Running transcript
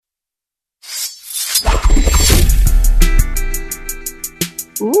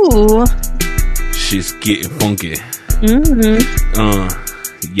Ooh. Shit's getting funky. Mm-hmm.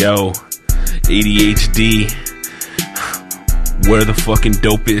 Yo, ADHD. We're the fucking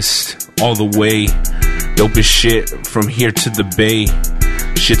dopest all the way. Dopest shit from here to the bay.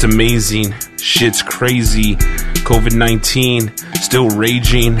 Shit's amazing. Shit's crazy. COVID-19 still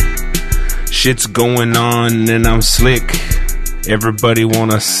raging. Shit's going on and I'm slick. Everybody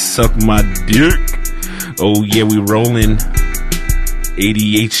wanna suck my dick. Oh yeah, we rolling.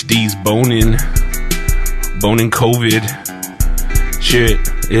 ADHD's boning. Boning COVID. Shit,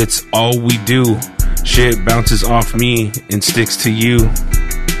 it's all we do. Shit bounces off me and sticks to you.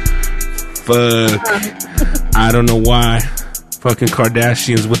 Fuck. I don't know why. Fucking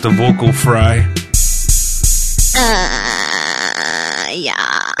Kardashians with the vocal fry.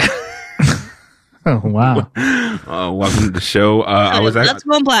 Yeah. Oh, wow. Welcome to the show. That's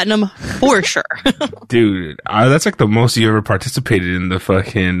going platinum for sure. Dude, that's like the most you ever participated in the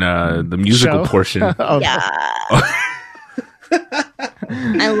fucking the musical portion. Yeah.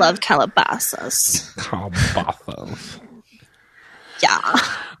 I love Calabasas. Yeah.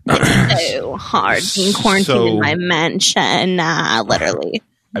 It's so hard being quarantined in my mansion. Literally.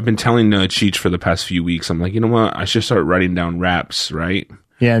 I've been telling Cheech for the past few weeks, I'm like, you know what? I should start writing down raps, right?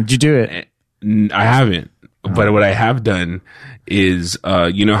 Yeah, did you do it? I haven't. But what I have done is,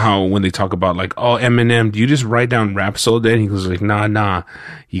 you know how when they talk about like, oh, Eminem, do you just write down raps all day? And he goes like, nah.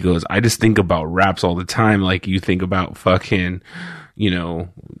 He goes, I just think about raps all the time. Like you think about fucking, you know,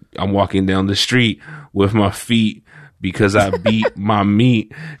 I'm walking down the street with my feet because I beat my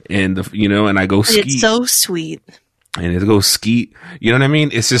meat and and I go skeet. It's so sweet. And it goes skeet. You know what I mean?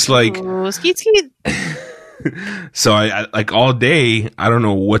 It's just like, skeet. So I like all day, I don't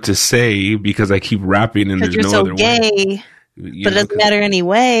know what to say because I keep rapping and there's no other way. Because you're so gay, but it doesn't matter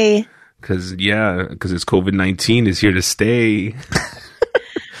anyway. Because it's COVID-19 is here to stay.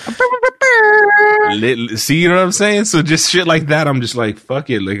 See, you know what I'm saying? So just shit like that, I'm just like,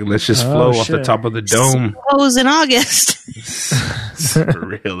 fuck it. Like, let's just flow off the top of the dome. Close in August. For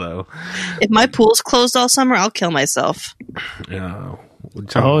real, though. If my pool's closed all summer, I'll kill myself. Yeah.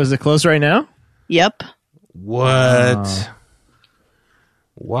 Is it closed right now? Yep. What?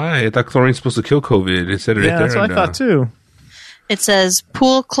 Why? I thought chlorine's supposed to kill COVID. It said it right there. That's what I thought too. It says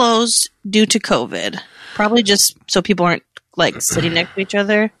pool closed due to COVID. Probably just so people aren't like sitting next to each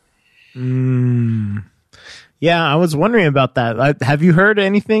other. Yeah, I was wondering about that. Have you heard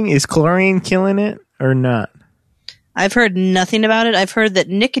anything? Is chlorine killing it or not? I've heard nothing about it. I've heard that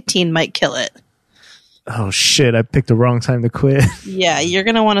nicotine might kill it. Oh shit, I picked the wrong time to quit. Yeah, you're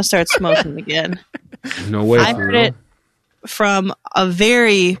going to want to start smoking again. No way. I heard it from a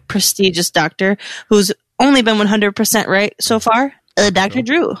very prestigious doctor who's only been 100% right so far, Dr.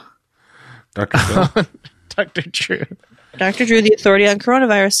 Drew. Dr. Drew. Dr. Drew, the authority on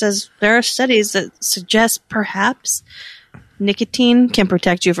coronavirus, says there are studies that suggest perhaps nicotine can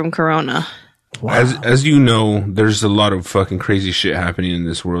protect you from corona. Wow. As you know, there's a lot of fucking crazy shit happening in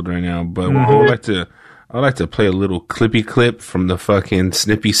this world right now, but I would like to play a little clippy clip from the fucking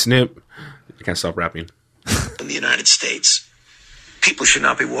snippy snip. I can't stop rapping. In the United States, people should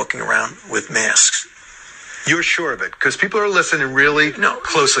not be walking around with masks. You're sure of it? Because people are listening really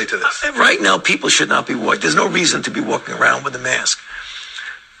closely to this. Right now, people should not be walking. There's no reason to be walking around with a mask.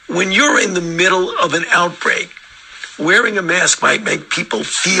 When you're in the middle of an outbreak, wearing a mask might make people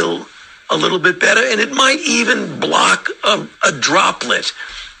feel a little bit better, and it might even block a droplet,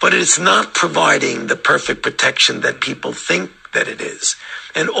 but it's not providing the perfect protection that people think that it is.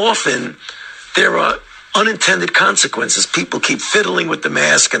 And often, there are unintended consequences. People keep fiddling with the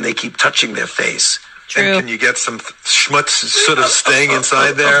mask, and they keep touching their face. True. And can you get some schmutz sort of staying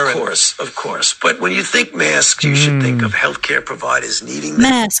inside there? Of course. But when you think masks, you should think of healthcare providers needing them.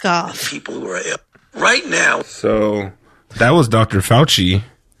 Mask off. People who are ill. Right now. So that was Dr. Fauci.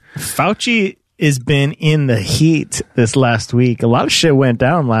 Fauci has been in the heat this last week. A lot of shit went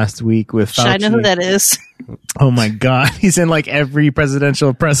down last week with Fauci. Should I know who that is? Oh my God. He's in like every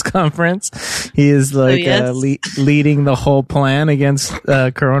presidential press conference. He is like leading the whole plan against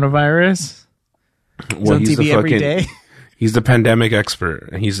coronavirus. Well, he's on TV every day. He's the pandemic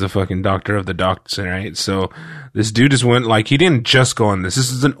expert. He's the fucking doctor of the docs, right? So this dude just went like, he didn't just go on this.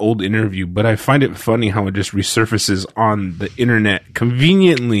 This is an old interview, but I find it funny how it just resurfaces on the internet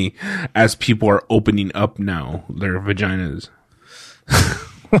conveniently as people are opening up now their vaginas.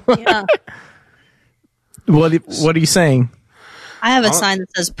 Yeah. What are you saying? I have a sign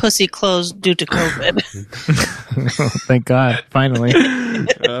that says pussy closed due to COVID. Oh, thank God. Finally.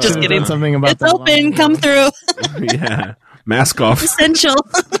 Just kidding. Something about it's open. Come through. Yeah. Mask off. Essential.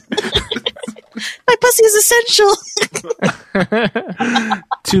 My pussy is essential.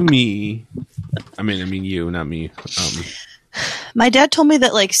 To me, I mean you, not me. My dad told me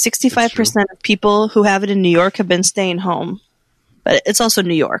that like 65% of people who have it in New York have been staying home, but it's also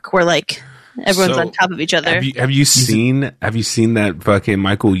New York, where like everyone's on top of each other. Have you seen that fucking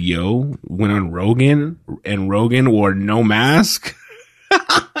Michael Yo went on Rogan and Rogan wore no mask?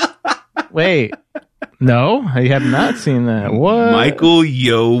 Wait, no, I have not seen that. What? Michael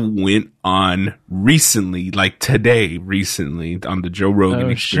Yo went on recently, like today, on the Joe Rogan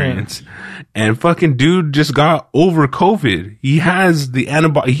Experience, shit. And fucking dude just got over COVID. He has the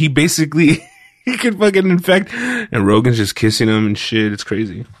antibody. He basically he could fucking infect, and Rogan's just kissing him and shit. It's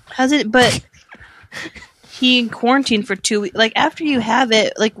crazy. Has it? But he quarantined for 2 weeks. Like after you have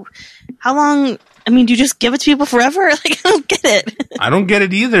it, like how long? I mean, do you just give it to people forever? Like, I don't get it. I don't get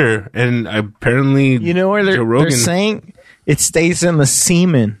it either. And apparently, you know where they're saying it stays in the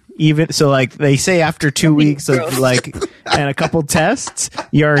semen. Even so, like they say, after 2 weeks of like and a couple tests,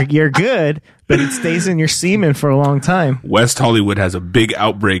 you're good, but it stays in your semen for a long time. West Hollywood has a big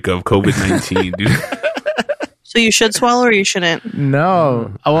outbreak of COVID-19, dude. So you should swallow or you shouldn't?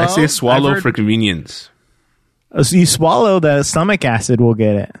 No, well, I say swallow for convenience. So you swallow, the stomach acid will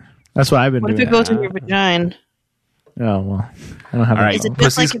get it. That's what I've been doing. What if it goes in your vagina? Oh, well. I don't have all right. Is it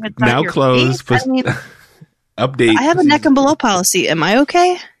just like if it's now closed. I mean, update. I have a neck and below policy. Am I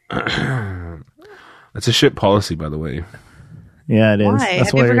okay? That's a shit policy, by the way. Yeah, it is. Why?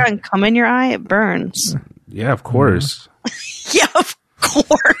 Have you ever gotten cum in your eye? It burns. Yeah, of course. Yeah, of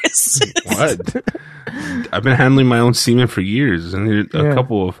course. What? I've been handling my own semen for years, and a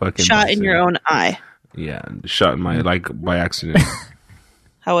couple of fucking shot in your own eye. Yeah, shot in my by accident.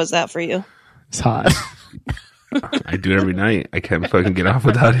 How was that for you? It's hot. I do it every night. I can't fucking get off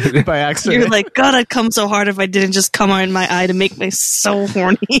without it. By accident. You're like, God, I'd come so hard if I didn't just come in my eye to make me so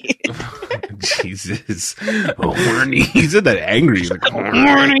horny. Jesus. Horny. He said that angry. He's like,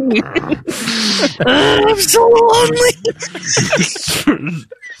 horny. I'm so lonely.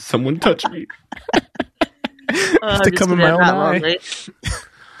 Someone touch me. To come in my own eye.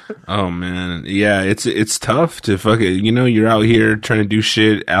 Oh man, yeah, it's tough to fucking, you're out here trying to do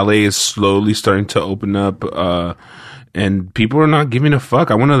shit. LA is slowly starting to open up, and people are not giving a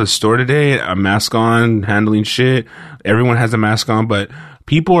fuck. I went to the store today, a mask on, handling shit. Everyone has a mask on, but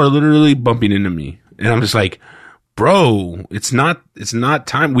people are literally bumping into me, and I'm just like, bro, it's not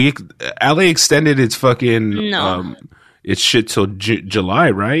time. LA extended its fucking its shit till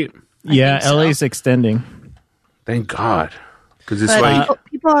July, right? Yeah, LA's extending. Thank God. Because it's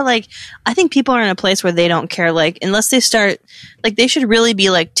people are like, I think people are in a place where they don't care. Like, unless they start, like, they should really be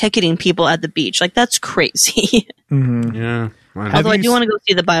like ticketing people at the beach. Like, that's crazy. Mm-hmm. Yeah. Although I do want to go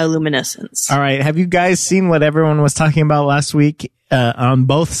see the bioluminescence. All right. Have you guys seen what everyone was talking about last week on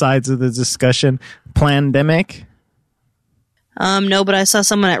both sides of the discussion? Plandemic? No, but I saw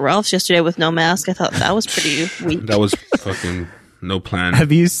someone at Ralph's yesterday with no mask. I thought that was pretty weak. That was fucking no plan.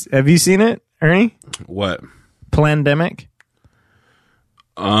 Have you seen it, Ernie? What? Plandemic?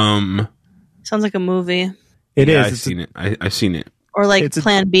 Sounds like a movie. It is. I've seen it. I've seen it. Or like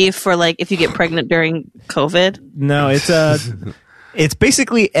Plan B for like if you get pregnant during COVID. No, it's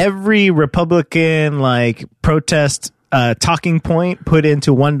basically every Republican like protest talking point put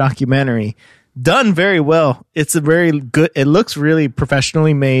into one documentary. Done very well. It's a very good. It looks really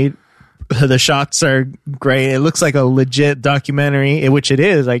professionally made. The shots are great. It looks like a legit documentary, which it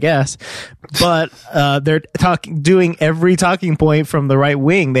is, I guess. But they're doing every talking point from the right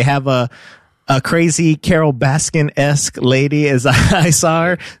wing. They have a crazy Carol Baskin-esque lady, as I saw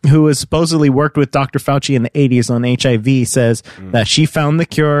her, who has supposedly worked with Dr. Fauci in the 80s on HIV, says that she found the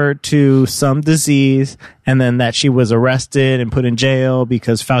cure to some disease, and then that she was arrested and put in jail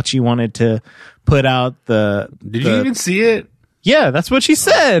because Fauci wanted to put out the... Did you even see it? Yeah, that's what she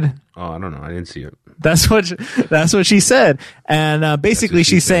said. Oh, I don't know. I didn't see it. That's what she said. And basically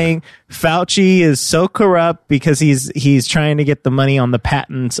she's saying Fauci is so corrupt because he's trying to get the money on the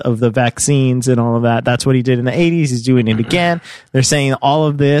patents of the vaccines and all of that. That's what he did in the 80s. He's doing it again. They're saying all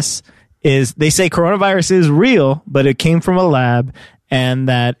of this they say coronavirus is real, but it came from a lab, and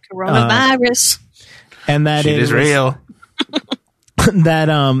that coronavirus and that it is real.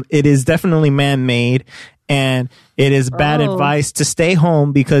 That it is definitely man-made. And it is bad advice to stay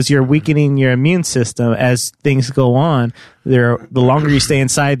home because you're weakening your immune system as things go on. The longer you stay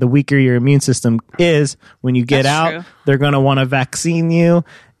inside, the weaker your immune system is. When you get out, true. They're going to want to vaccine you.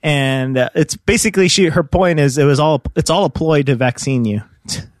 And it's basically her point is it's all a ploy to vaccine you.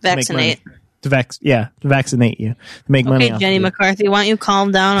 Vaccinate. To vaccinate you. To make money. Okay, Jenny McCarthy, why don't you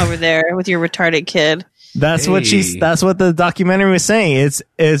calm down over there with your retarded kid? That's what the documentary was saying.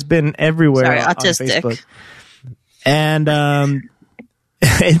 It's been everywhere. Sorry, autistic. On Facebook. And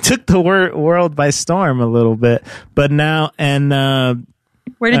it took the world by storm a little bit. But now, and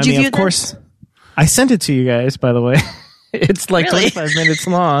where did you view of course, I sent it to you guys, by the way. It's like Really? 25 minutes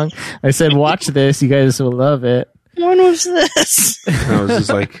long. I said, watch this. You guys will love it. When was this? I was just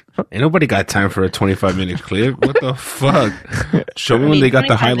like, ain't nobody got time for a 25-minute clip. What the fuck? Show me when they got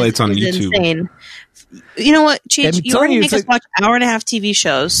the 25 highlights on is YouTube. Insane. You know what, Cheech? I'm You telling already you, make it's us watch hour-and-a-half TV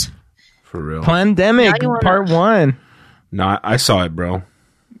shows. For real. Pandemic, Now you wanna- part 1. No, I saw it, bro.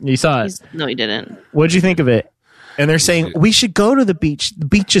 You saw it. No, he didn't. What'd you think of it? And they're saying, we should go to the beach. The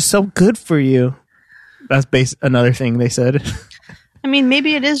beach is so good for you. That's another thing they said. I mean,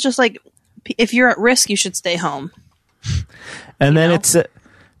 maybe it is just like, if you're at risk, you should stay home. And then know? it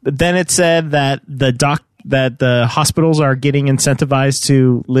said that the hospitals are getting incentivized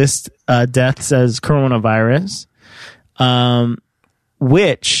to list deaths as coronavirus,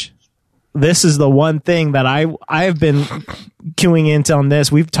 which this is the one thing that I've been queuing into on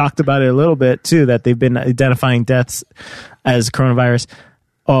this. We've talked about it a little bit too, that they've been identifying deaths as coronavirus.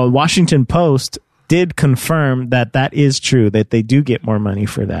 Washington Post did confirm that is true, that they do get more money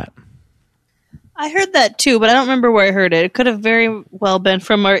for that. I heard that too, but I don't remember where I heard it. It could have very well been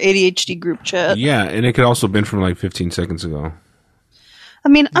from our ADHD group chat. Yeah, and it could also have been from like 15 seconds ago. I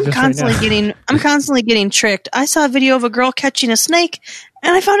mean, I'm Just constantly right now. constantly getting tricked. I saw a video of a girl catching a snake,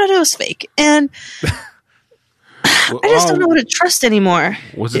 and I found out it was fake. And I just don't know what to trust anymore.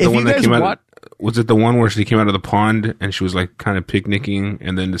 Was it If the one you that guys came out? wa- Was it the one where she came out of the pond and she was like kind of picnicking,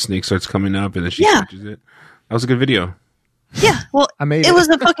 and then the snake starts coming up, and then she Yeah. catches it? That was a good video. Yeah, well, I made it it. was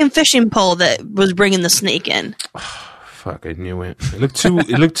a fucking fishing pole that was bringing the snake in. Fuck, I knew it. It looked too.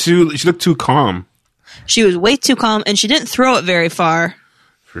 She looked too calm. She was way too calm, and she didn't throw it very far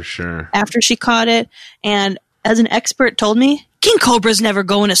For sure. after she caught it. And as an expert told me, king cobras never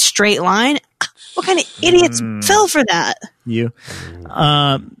go in a straight line. What kind of idiots fell for that? You.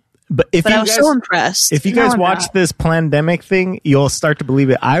 But if But you I was guys, so impressed. if you Now guys I'm watch not. this pandemic thing, you'll start to believe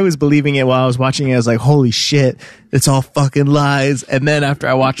it. I was believing it while I was watching it. I was like, holy shit, it's all fucking lies. And then after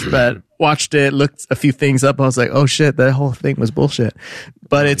I watched it, looked a few things up, I was like, oh shit, that whole thing was bullshit.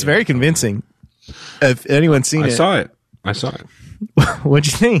 But it's very convincing. If anyone's seen I it, saw it. I saw it. what'd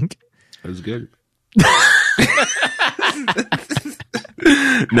you think? It was good.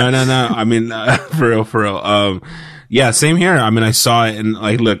 No. I mean, for real. Yeah, same here. I mean, I saw it, and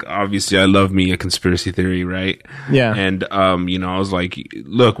like, look, obviously, I love me a conspiracy theory, right? Yeah. And I was like,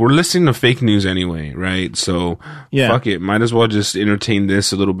 look, we're listening to fake news anyway, right? So, Yeah. fuck it, might as well just entertain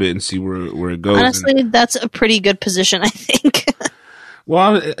this a little bit and see where it goes. Honestly, that's a pretty good position, I think.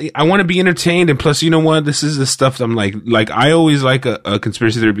 Well, I want to be entertained, and plus, you know what? This is the stuff that I'm like I always like a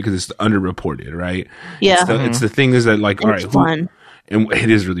conspiracy theory because it's underreported, right? Yeah. It's the thing is that like, all right, It's fun. and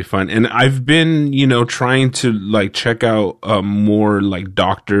it is really fun. And I've been, trying to like check out more like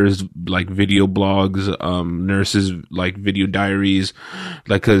doctors, like video blogs, nurses, like video diaries,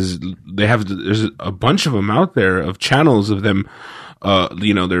 like because there's a bunch of them out there of channels of them.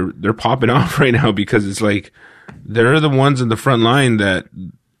 They're popping off right now because it's like they're the ones in the front line that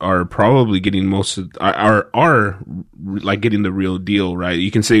are probably getting most of are like getting the real deal, right?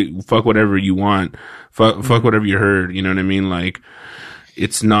 You can say fuck whatever you want, fuck whatever you heard, you know what I mean? Like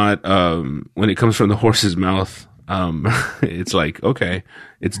it's not when it comes from the horse's mouth, it's like okay,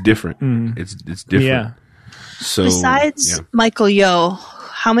 it's different. It's different. Yeah. So Besides yeah. Michael Yo,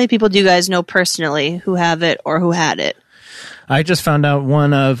 how many people do you guys know personally who have it or who had it? I just found out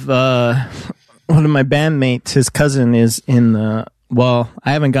one of my bandmates, his cousin is in the, well,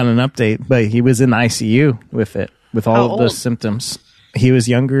 I haven't got an update, but he was in the ICU with it, with all How of the old? symptoms. He was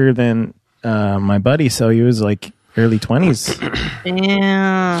younger than my buddy, so he was like early 20s.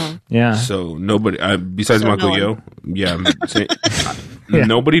 Yeah. Yeah. So nobody besides So Michael no Yo, yeah, Yeah.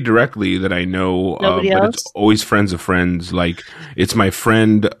 nobody directly that I know, Nobody but else? it's always friends of friends. Like it's my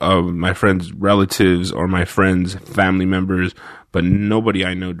friend's relatives or my friends' family members, but nobody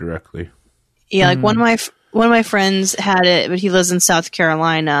I know directly. Yeah, like one of my friends had it, but he lives in South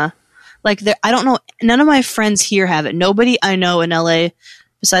Carolina. Like I don't know, none of my friends here have it. Nobody I know in LA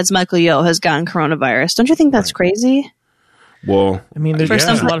besides Michael Yo has gotten coronavirus. Don't you think that's crazy? Well, I mean, there's For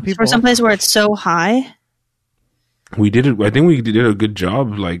a lot of people. for some place where it's so high. we did it. I think we did a good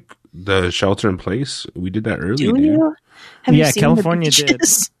job. Like the shelter in place, we did that early. Do dude. you? Have Yeah, you seen California the did.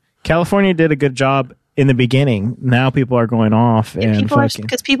 beaches? California did a good job in the beginning. Now people are going off and fucking.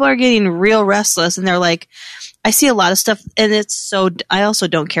 Because people are getting real restless, and they're like, I see a lot of stuff, and it's so. I also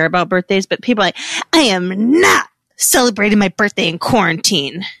don't care about birthdays, but people are like, I am not celebrating my birthday in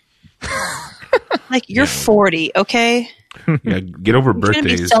quarantine. Like you're 40, okay? Yeah, get over You shouldn't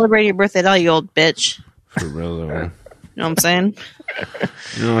be birthdays. celebrating your birthday at all, you old bitch. For real, though. You know what I'm saying?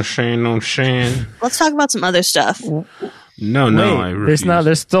 You know what I'm saying? Let's talk about some other stuff. No, I refuse.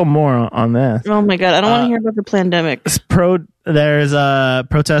 There's still more on this. Oh my god, I don't want to hear about the pandemic. There's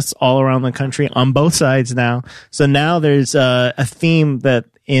protests all around the country on both sides now. So now there's a theme that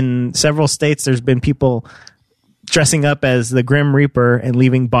in several states there's been people dressing up as the Grim Reaper and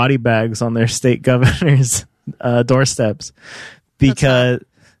leaving body bags on their state governors' doorsteps because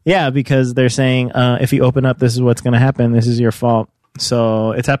they're saying if you open up, this is what's going to happen. This is your fault.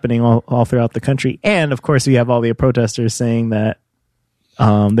 So it's happening all throughout the country. And of course, you have all the protesters saying that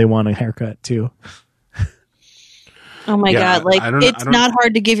they want a haircut too. Oh my god! Like it's not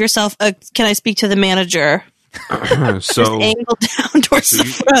hard to give yourself a. Can I speak to the manager? So just angle down towards the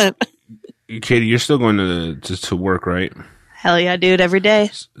front. Katie, you're still going to work, right? Hell yeah, dude! Every day.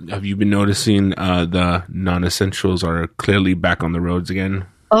 Have you been noticing the non-essentials are clearly back on the roads again?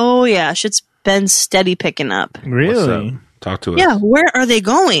 Oh yeah, shit's been steady picking up. Really? Talk to us. Yeah, where are they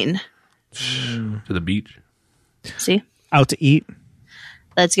going? To the beach. See? Out to eat.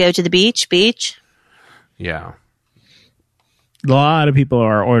 Let's go to the beach. Yeah. A lot of people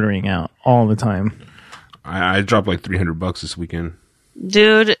are ordering out all the time. I dropped like $300 this weekend.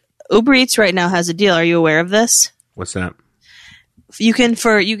 Dude, Uber Eats right now has a deal. Are you aware of this? What's that? You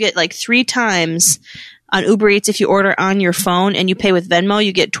get like 3 times on Uber Eats if you order on your phone and you pay with Venmo,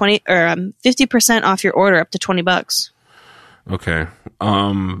 you get 50% off your order up to $20. Okay. That's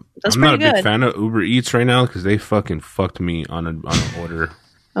I'm not a big fan of Uber Eats right now because they fucking fucked me on an order.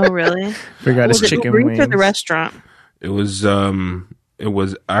 Oh really? Forgot his chicken Uber wings. Eats or the restaurant? It was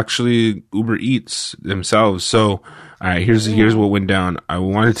actually Uber Eats themselves. So, all right, here's what went down. I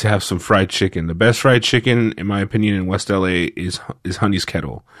wanted to have some fried chicken. The best fried chicken, in my opinion, in West LA is Honey's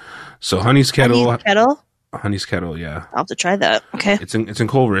Kettle. So Honey's Kettle, yeah. I'll have to try that. Okay. It's in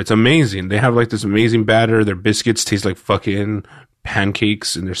Culver. It's amazing. They have like this amazing batter. Their biscuits taste like fucking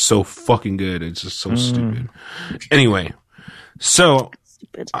pancakes, and they're so fucking good. It's just so stupid. Anyway, so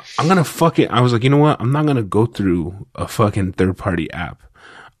I'm gonna I was like, you know what? I'm not gonna go through a fucking third party app.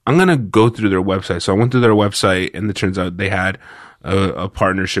 I'm gonna go through their website. So I went through their website, and it turns out they had a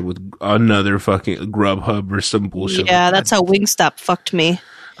partnership with another fucking Grubhub or some bullshit. Yeah, like that's how Wingstop fucked me.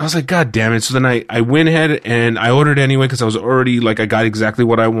 I was like, God damn it. So then I went ahead and I ordered anyway because I was already like, I got exactly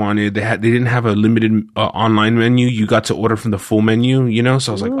what I wanted. They didn't have a limited online menu. You got to order from the full menu, you know?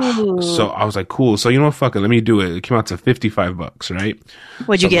 So I was like, cool. So you know what? Fuck it. Let me do it. It came out to $55, right?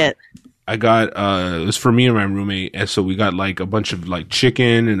 What'd you get? I got, it was for me and my roommate. And so we got like a bunch of like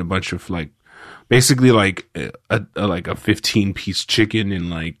chicken and a bunch of like, basically like a 15-piece chicken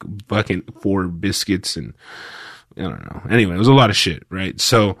and like fucking 4 biscuits and, I don't know. Anyway, it was a lot of shit, right?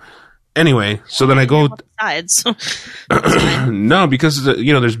 So, anyway, so then I go. Sides. No, because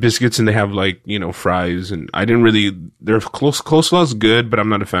there's biscuits and they have like fries, and I didn't really. Their coleslaw's good, but I'm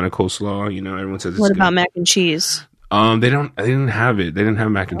not a fan of coleslaw. Everyone says. What it's about good. Mac and cheese? They didn't have it. They didn't have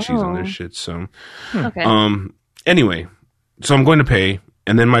mac and cheese on their shit. So, okay. Anyway, so I'm going to pay,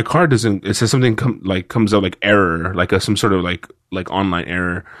 and then my card doesn't. It says something comes up like error, like some sort of like online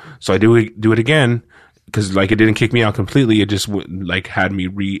error. So I do it again. Because like it didn't kick me out completely, it just like had me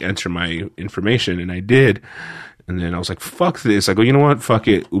re-enter my information, and I did. And then I was like, "Fuck this!" I go, "You know what? Fuck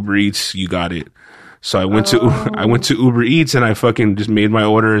it, Uber Eats, you got it." So I went to Uber Eats, and I fucking just made my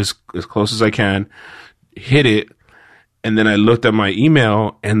order as close as I can, hit it, and then I looked at my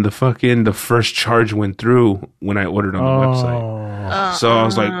email, and the first charge went through when I ordered on the website. So I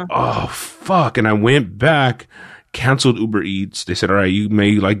was like, "Oh fuck!" And I went back. Canceled Uber Eats. They said, all right, you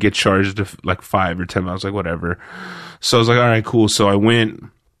may like get charged like $5 or $10. I was like, whatever. So I was like, all right, cool. So I went,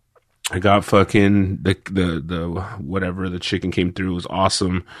 I got fucking the whatever, the chicken came through. It was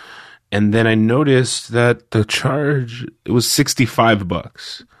awesome. And then I noticed that the charge, it was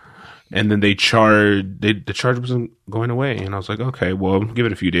 $65. And then the charge wasn't going away. And I was like, okay, well, give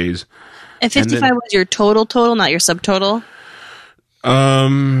it a few days. And 55 was your total, not your subtotal?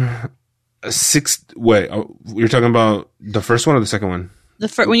 You're talking about the first one or the second one?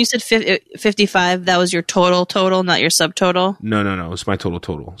 When you said 55, that was your total, not your subtotal? No. It's my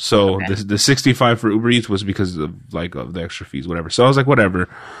total. So okay. The 65 for Uber Eats was because of the extra fees, whatever. So I was like, whatever.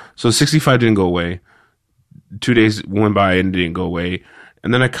 So 65 didn't go away. 2 days went by and it didn't go away.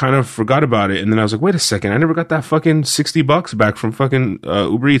 And then I kind of forgot about it. And then I was like, wait a second. I never got that fucking $60 back from fucking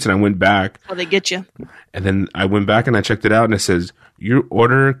Uber Eats. And I went back. Oh, they get you. And then I went back and I checked it out. And it says, your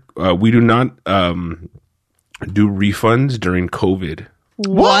order, we do not do refunds during COVID.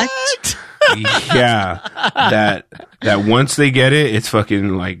 What? Yeah, that once they get it, it's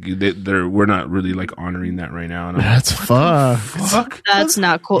fucking like we're not really like honoring that right now. And I'm That's fucked. fuck. That's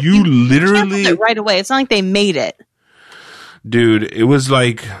not cool. You can't put literally, it right away. It's not like they made it. dude. It was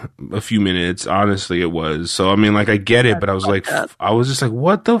like a few minutes. Honestly, it was. So I mean, like I get it, but I was like, I was just like,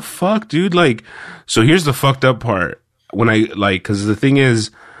 what the fuck, dude? Like, so here's the fucked up part. When I like, because the thing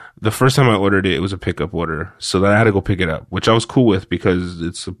is, the first time I ordered it, it was a pickup order. So then I had to go pick it up, which I was cool with because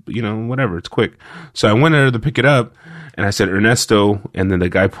it's, whatever, it's quick. So I went there to pick it up and I said, Ernesto. And then the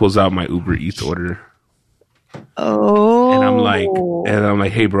guy pulls out my Uber Eats order. Oh. And I'm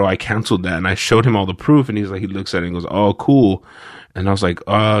like, hey, bro, I canceled that. And I showed him all the proof. And he looks at it and goes, oh, cool. And I was like,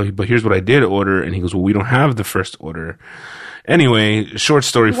 but here's what I did order. And he goes, well, we don't have the first order. Anyway, short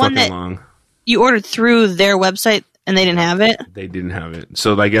story fucking long. You ordered through their website. And they didn't have it? They didn't have it.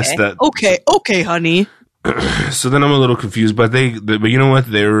 So I guess that... Okay, honey. So then I'm a little confused, but but you know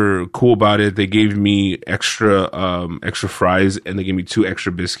what? They were cool about it. They gave me extra fries and they gave me 2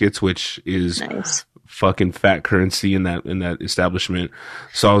 extra biscuits, which is nice. Fucking fat currency in that establishment.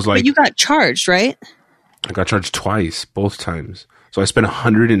 So I was like... But you got charged, right? I got charged twice, both times. So I spent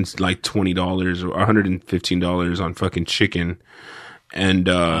 $120 or $115 on fucking chicken. And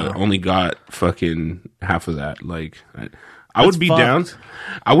only got fucking half of that. Like, I would be down.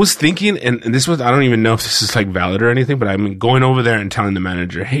 I was thinking, and this was, I don't even know if this is like valid or anything, but I mean, going over there and telling the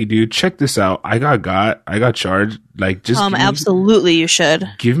manager, hey, dude, check this out. I got charged. Like, just absolutely, you should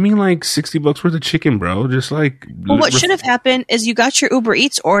give me like $60 worth of chicken, bro. Just like, well, what should have happened is you got your Uber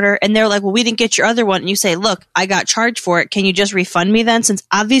Eats order, and they're like, well, we didn't get your other one, and you say, look, I got charged for it. Can you just refund me then? Since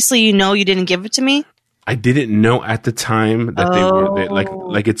obviously you know you didn't give it to me. I didn't know at the time that they were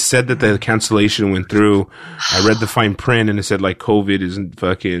like it said that the cancellation went through. I read the fine print and it said like COVID isn't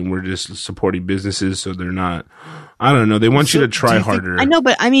fucking, we're just supporting businesses, so they're not. I don't know. They want you to try harder. I know,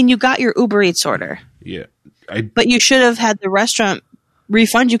 but I mean, you got your Uber Eats order. Yeah, but you should have had the restaurant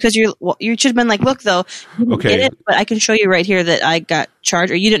refund you because you should have been like, look, though, you didn't get it, but I can show you right here that I got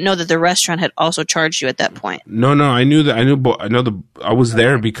charged, or you didn't know that the restaurant had also charged you at that point. No, I knew that. I was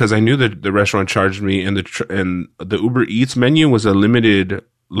there because I knew that the restaurant charged me, and the Uber Eats menu was a limited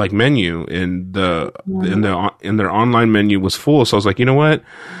like menu, and in their online menu was full. So I was like, you know what?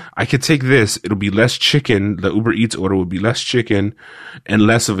 I could take this. It'll be less chicken. The Uber Eats order would be less chicken and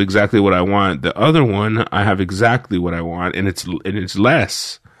less of exactly what I want. The other one, I have exactly what I want, and it's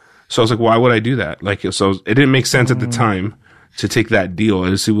less. So I was like, why would I do that? Like, so it didn't make sense at the time to take that deal.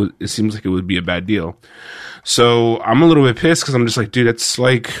 It seems like it would be a bad deal. So I'm a little bit pissed because I'm just like, dude, it's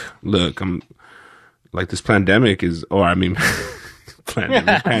like, look, I'm like, this pandemic is,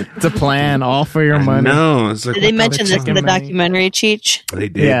 it's a plan, all for your money. No, it's like, did they mention this in the documentary, Cheech? They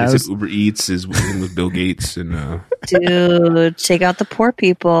did. Yeah, they said Uber Eats is with Bill Gates and dude, take out the poor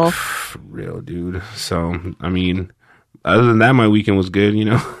people. For real, dude. So I mean, other than that, my weekend was good. You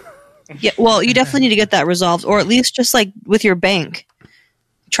know. Yeah, well, you definitely need to get that resolved, or at least just like with your bank.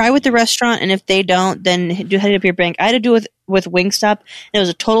 Try with the restaurant, and if they don't, then head up your bank. I had to do it with Wingstop, and it was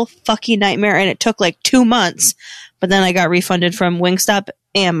a total fucking nightmare, and it took like 2 months. But then I got refunded from Wingstop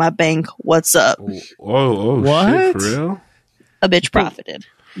and my bank. What's up? Oh, what? Shit, for real? A bitch profited.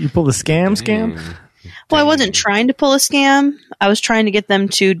 You pulled a scam? Well, I wasn't trying to pull a scam. I was trying to get them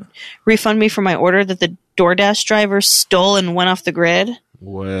to refund me for my order that the DoorDash driver stole and went off the grid.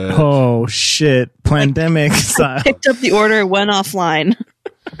 What? Oh, shit. Pandemic style. Picked up the order, went offline.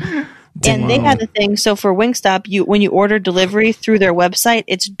 And they had the thing. So for Wingstop, when you order delivery through their website,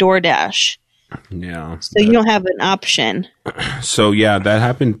 it's DoorDash. Yeah. So you don't have an option. So yeah, that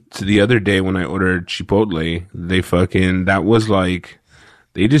happened the other day when I ordered Chipotle. That was like,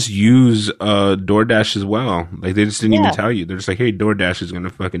 they just use DoorDash as well. Like they just didn't even tell you. They're just like, hey, DoorDash is going to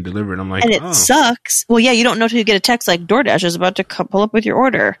fucking deliver. And I'm like, and it sucks. Well, yeah, you don't know till you get a text like DoorDash is about to pull up with your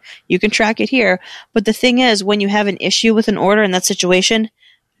order. You can track it here. But the thing is, when you have an issue with an order in that situation,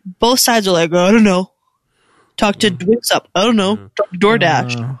 both sides are like, I don't know. Talk to Wingstop. I don't know. Talk to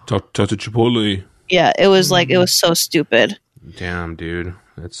DoorDash. Talk to Chipotle. Yeah, it was like, it was so stupid. Damn, dude.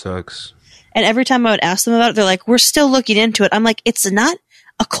 That sucks. And every time I would ask them about it, they're like, we're still looking into it. I'm like, it's not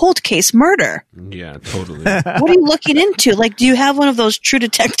a cold case murder. Yeah, totally. What are you looking into? Like, do you have one of those True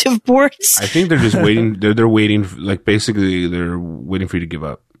Detective boards? I think they're just waiting. They're waiting. Like, basically, they're waiting for you to give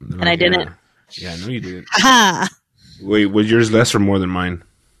up. And I didn't. Yeah, no, you didn't. Ha! Wait, was yours less or more than mine?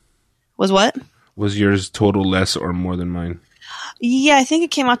 Was what? Was yours total less or more than mine? Yeah, I think it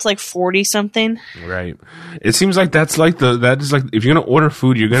came out to like 40 something. Right. It seems like that is like if you're gonna order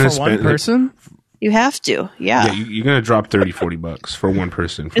food, you're gonna spend one person. You have to, yeah. You're gonna drop $30-$40 for one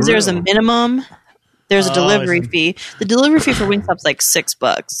person. Because there's a minimum. there's a delivery fee. The delivery fee for Wingstop's like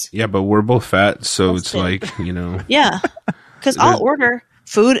 $6. Yeah, but we're both fat, so That's it's it. like, you know. Yeah, because I'll order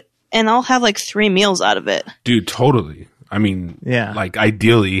food and I'll have like 3 meals out of it. Dude, totally. I mean, Yeah. like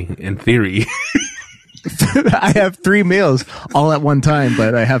ideally, in theory. I have 3 meals all at one time,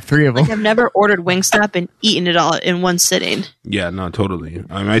 but I have 3 of them. I've never ordered Wingstop and eaten it all in one sitting. Yeah, no, totally.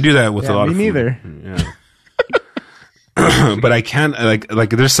 I mean, I do that with a lot me of food. neither. Yeah. But I can't like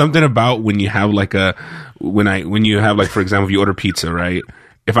there's something about when you have like when you have like, for example, if you order pizza, right?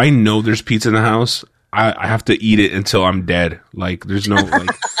 If I know there's pizza in the house, I have to eat it until I'm dead. Like there's no like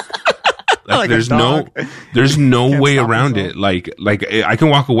Like a there's no Can't way stop around yourself. it. Like I can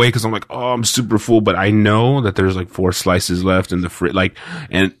walk away because I'm like, oh, I'm super full, but I know that there's like 4 slices left in the fridge. Like,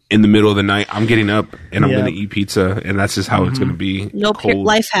 and in the middle of the night, I'm getting up and I'm Yeah. gonna eat pizza, and that's just how it's gonna be. No cold.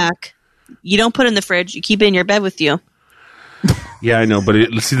 life hack. You don't put it in the fridge. You keep it in your bed with you. Yeah, I know, but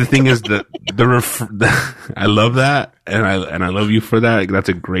see, the thing is that I love that, and I love you for that. That's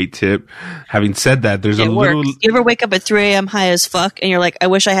a great tip. Having said that, there's It a works. little. You ever wake up at 3 a.m. high as fuck and you're like, I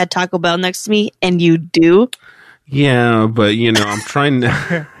wish I had Taco Bell next to me, and you do? Yeah, but you know, I'm trying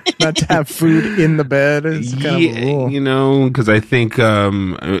to. Not to have food in the bed is kind of a rule. You know, because I think it's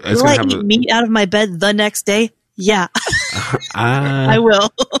Will I gonna eat have meat out of my bed the next day? Yeah, I will.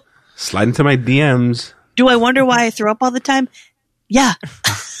 slide into my DMs. Do I wonder why I throw up all the time? Yeah.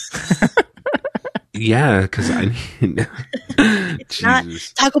 Yeah, because I. Not,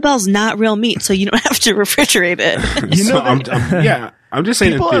 Jesus. Taco Bell's not real meat, so you don't have to refrigerate it. You know So I'm just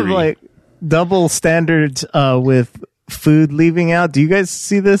saying. People in have theory. like double standards with food leaving out. Do you guys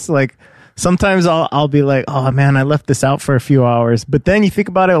see this? Like sometimes I'll be like, oh man, I left this out for a few hours. But then you think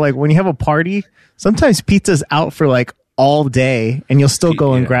about it, like when you have a party, sometimes pizza's out for like all day and you'll still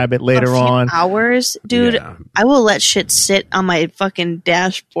go and Yeah. grab it A later few on. hours, dude. Yeah. I will let shit sit on my fucking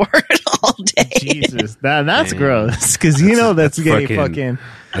dashboard all day. Jesus, that's Man. gross. Because you know that's getting Fucking- fucking.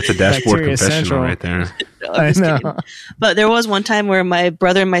 That's a dashboard Bacteria confessional Central. right there. No, I'm I just know. kidding. But there was one time where my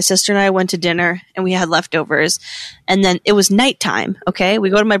brother and my sister and I went to dinner and we had leftovers. And then it was nighttime, okay? We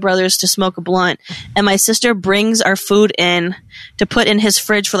go to my brother's to smoke a blunt. And my sister brings our food in to put in his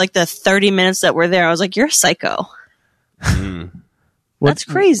fridge for like the 30 minutes that we're there. I was like, you're a psycho. That's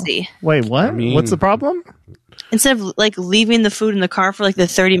crazy. Wait, what? mean- What's the problem? Instead of like leaving the food in the car for like the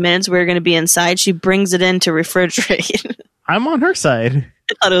 30 minutes we were going to be inside, she brings it in to refrigerate. I'm on her side.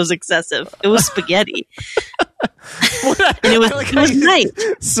 I thought it was excessive. It was spaghetti. And it was night.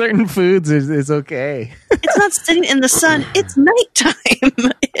 Certain foods is okay. It's not sitting in the sun. It's nighttime.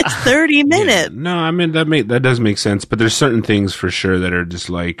 It's 30 minutes. No, I mean that does make sense, but there's certain things for sure that are just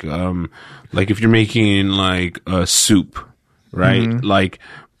like if you're making like a soup, right? Like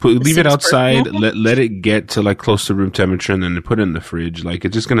leave it soup's outside, personal? let it get to like close to room temperature, and then put it in the fridge. Like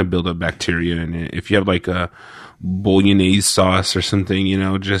it's just gonna build up bacteria in it. If you have like a bolognese sauce or something, you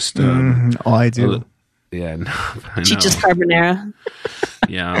know, just Oh, I do. yeah, no, I know. Cheetos carbonara.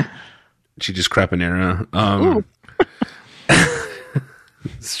 Yeah, she just crapanera.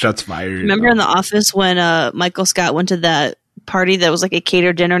 Shots fired. Remember in The Office when Michael Scott went to that party that was like a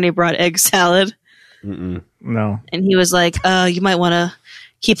catered dinner and he brought egg salad? No. And he was like, you might want to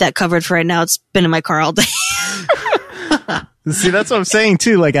keep that covered for right now. It's been in my car all day. See, that's what I'm saying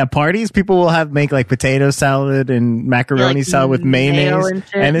too. Like at parties, people will make like potato salad and macaroni Like salad with mayo mayonnaise, and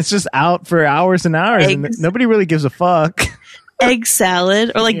shit. and it's just out for hours and hours, and Eggs. nobody really gives a fuck. Egg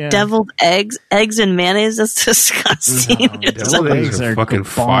salad or like Yeah. deviled eggs and mayonnaise. That's disgusting. Deviled eggs eggs are are fucking bomb.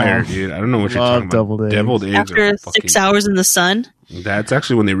 fire, dude. I don't know what you're Love talking about. deviled eggs. Deviled eggs After are 6 hours in the sun. That's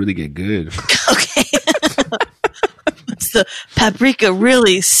actually when they really get good. Okay. The paprika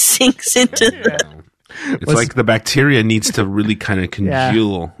really sinks into the. It's like the bacteria needs to really kind of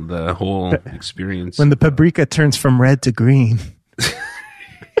congeal the whole experience. When the paprika turns from red to green.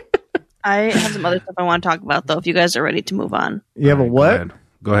 I have some other stuff I want to talk about, though, if you guys are ready to move on. You have a what?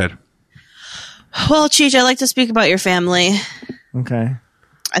 Go ahead. Well, Cheech, I'd like to speak about your family. Okay.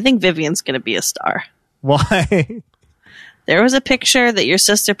 I think Vivian's going to be a star. Why? There was a picture that your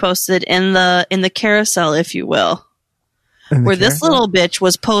sister posted in the carousel, if you will, where this little bitch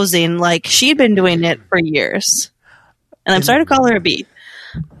was posing like she'd been doing it for years. And I'm sorry to call her a B,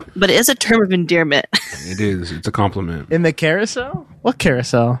 but it is a term of endearment. It is. It's a compliment. In the carousel? What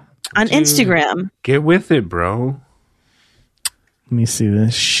carousel? On Instagram. Get with it, bro. Let me see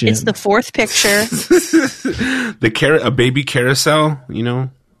this shit. It's the fourth picture. A baby carousel, you know?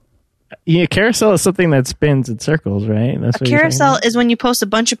 Yeah, carousel is something that spins in circles, right? That's A what you're carousel saying? is when you post a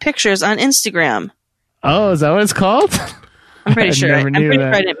bunch of pictures on Instagram. Oh, is that what it's called? I'm pretty I sure. never I'm knew pretty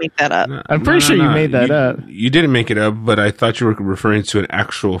that. sure I didn't make that up. I'm pretty sure you made that you, up. You didn't make it up, but I thought you were referring to an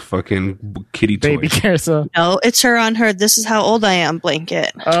actual fucking kitty toy. Baby carousel. No, it's her on her "This is how old I am"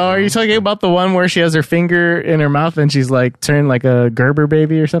 blanket. Oh, are you talking about the one where she has her finger in her mouth and she's like turned like a Gerber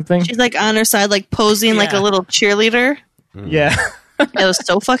baby or something? She's like on her side, like posing like a little cheerleader. Yeah. It was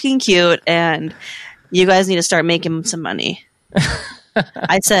so fucking cute, and you guys need to start making some money.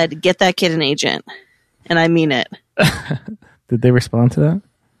 I said, get that kid an agent, and I mean it. Did they respond to that?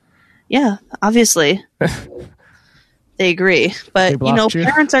 Yeah, obviously. They agree. But, They blocked you?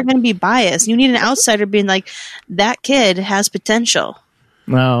 parents are going to be biased. You need an outsider being like, that kid has potential.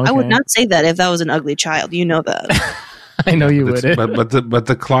 No, I would not say that if that was an ugly child. You know that. I know you wouldn't. But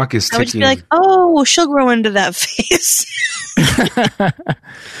the clock is I would just ticking. be like, oh, she'll grow into that face.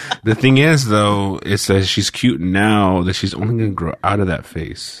 The thing is, though, is that she's cute now. That she's only going to grow out of that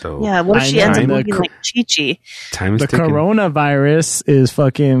face. So Yeah, what if I she know. ends up The looking like Chi-Chi? time is The ticking. coronavirus is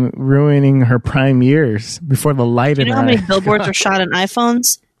fucking ruining her prime years before the light You in know her how many eye. billboards are shot on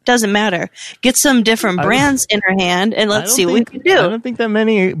iPhones? Doesn't matter. Get some different brands in her hand, and let's see what we can I do. don't think that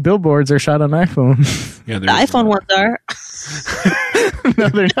many billboards are shot on iPhones. Yeah, The iPhone ones are. No,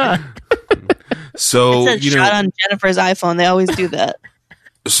 they're not. So It says you shot know, on Jennifer's iPhone. They always do that.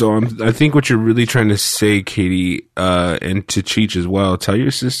 so I think what you're really trying to say, Katie, and to Cheech as well. Tell your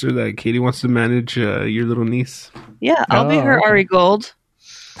sister that Katie wants to manage your little niece. Yeah, I'll be Oh, her okay. Ari Gold.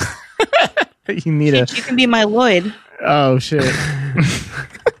 You need a. You can be my Lloyd. Oh shit.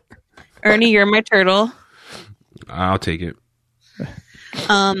 Ernie, you're my turtle. I'll take it.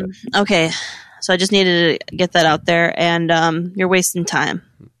 Okay, so I just needed to get that out there, and you're wasting time.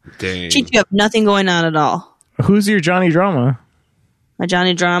 Dang. Cheech, you have nothing going on at all. Who's your Johnny Drama? My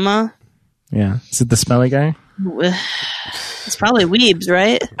Johnny Drama. Yeah, is it the smelly guy? It's probably Weebs,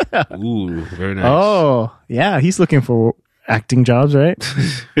 right? Ooh, very nice. Oh, yeah, he's looking for acting jobs, right?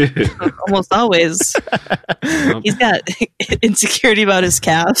 Almost always. He's got insecurity about his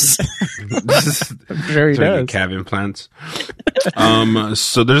calves. Sure he Talking does. calf implants.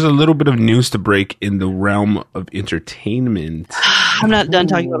 So there's a little bit of news to break in the realm of entertainment. I'm not done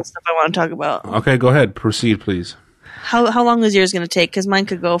talking about the stuff I want to talk about. Okay, go ahead. Proceed, please. How long is yours going to take? Because mine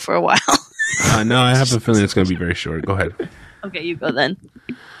could go for a while. No, I have a feeling it's going to be very short. Go ahead. Okay, you go then.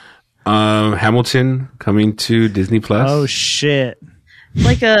 Hamilton coming to Disney Plus. Oh shit!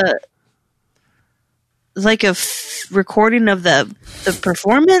 Like a recording of the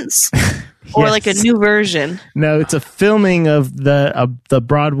performance, or Yes. like a new version. No, it's a filming of the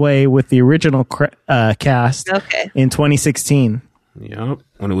Broadway with the original cast Okay. in 2016, Yep,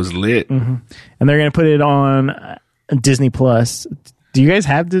 when it was lit. and they're gonna put it on Disney Plus. Do you guys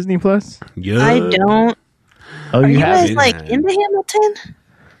have Disney Plus? Yup. I don't. Oh, Are you you have guys it. like into Hamilton?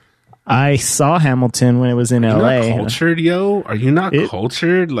 I saw Hamilton when it was in Are you LA. not cultured, yo? Are you not It-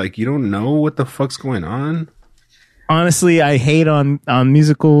 cultured? Like, you don't know what the fuck's going on? Honestly, I hate on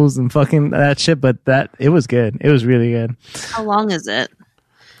musicals and fucking that shit, but it was good. It was really good. How long is it?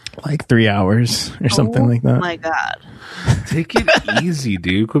 Like 3 hours or something like Oh that. my god. Take it easy,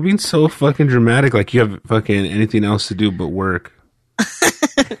 dude. Quit being so fucking dramatic like you have fucking anything else to do but work.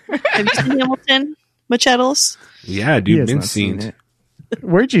 Have you seen Hamilton, Machettles? Yeah, He dude, has been not seen seen. it.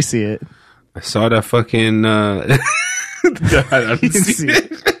 Where'd you see it? I saw that fucking. I didn't see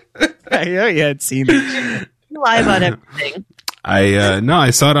it. I know you had seen it. You lie about everything.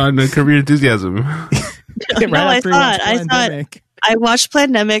 I saw it on Career Enthusiasm. No, I after you saw it. watched I saw it. Pandemic. I watched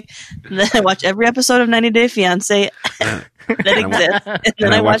Plandemic, and then I watched every episode of 90 Day Fiance that exists, and then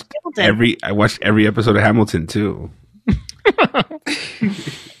And I watched Hamilton I watched every episode of Hamilton too.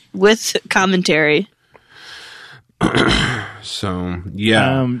 with commentary. So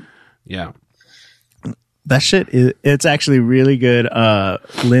yeah, yeah. That shit it's actually really good.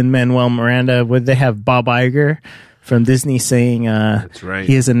 Lin-Manuel Miranda, would they have Bob Iger from Disney saying That's right.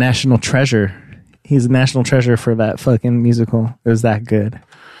 he is a national treasure. He's a national treasure for that fucking musical. It was that good.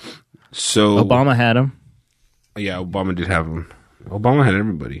 So Obama had him. yeah, Obama did have him. Obama had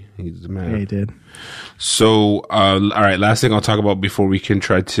everybody. He's the man. Yeah, he did. So, all right. Last thing I'll talk about before we can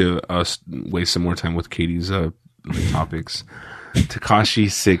try to waste some more time with Katie's topics. Tekashi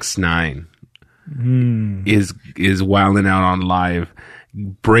 6ix9ine is wilding out on live,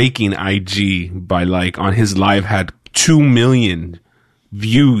 breaking IG by on his live had 2 million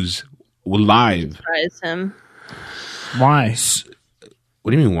views live. Surprise him. Why?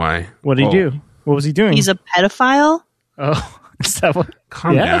 What do you mean? Why? What did he Oh, do? What was he doing? He's a pedophile? oh, is that what?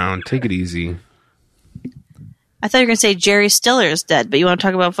 Calm Yeah? down. Take it easy. I thought you were going to say Jerry Stiller is dead, but you want to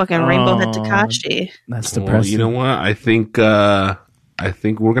talk about fucking Rainbow Head Tekashi. That's Well, depressing. you know what? I think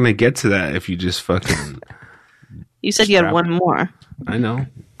we're gonna get to that if you just fucking You said you had one more. I know.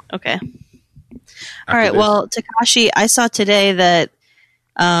 Okay. All right. Well, Tekashi, I saw today that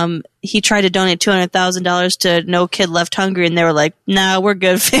he tried to donate $200,000 to No Kid Left Hungry, and they were like, "Nah, we're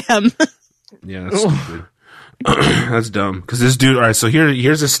good, fam." Yeah, that's stupid. That's dumb. Because this dude. All right. So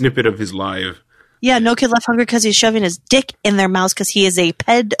here's a snippet of his live. Yeah, No Kid Left Hungry because he's shoving his dick in their mouths because he is a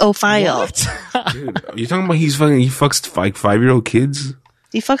pedophile. Dude, are you talking about he fucks like 5-year-old kids?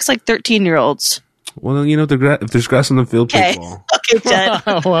 He fucks like 13-year-olds. Well, you know, if there's grass on the field, play ball. Okay, Ted.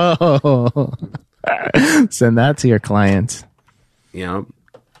 Whoa. Send that to your client. Yeah.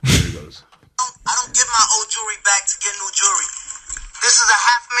 There he goes. I don't give my old jewelry back to get new jewelry. This is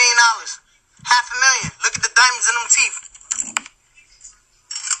 $500,000. $500,000. Look at the diamonds in them teeth.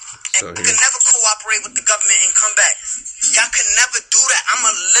 So You can never cooperate with the government and come back. Y'all can never do that. I'm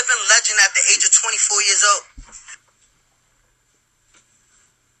a living legend at the age of 24 years old.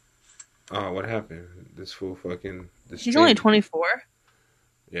 Oh, what happened? This fool fucking... He's only 24.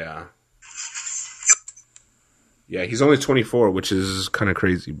 Yeah. Yeah, he's only 24, which is kind of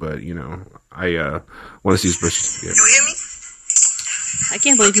crazy, but, you know, I want to see his birth certificate. You hear me? I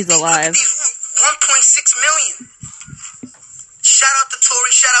can't believe he's alive. 1.6 million. Shout out to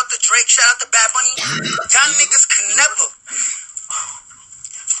Tory, shout out to Drake, shout out to Bad Bunny. Y'all niggas can never.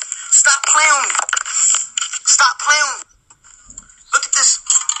 Stop playing with me. Stop playing with me. Look at this.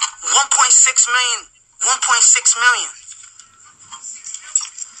 1.6 million. 1.6 million.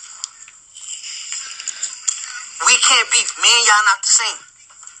 We can't be. Me and y'all not the same.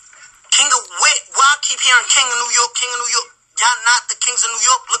 King of why I keep hearing King of New York, King of New York. Y'all not the kings of New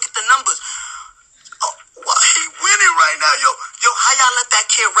York. Look at the numbers. Oh, well, he winning right now, yo. How y'all let that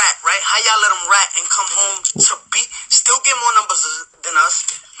kid rap, right? How y'all let him rap and come home to beat, still get more numbers than us,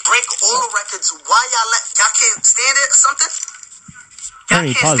 break all the records? Why y'all can't stand it or something? Y'all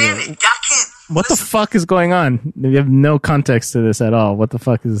can't stand it. Y'all can't. What the fuck is going on? You have no context to this at all. What the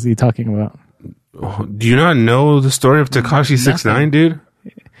fuck is he talking about? Do you not know the story of Tekashi 6ix9ine, dude?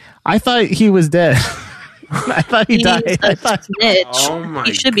 I thought he was dead. I thought he died. I thought, oh my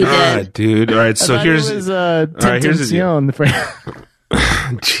he should be god, dead, dude! All right, so here's here's the deal.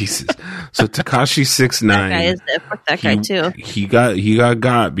 Jesus. So Tekashi 6ix9ine, that guy is dead. Fuck that guy too. He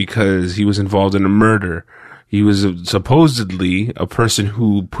got because he was involved in a murder. He was supposedly a person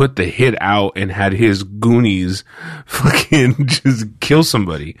who put the hit out and had his Goonies fucking just kill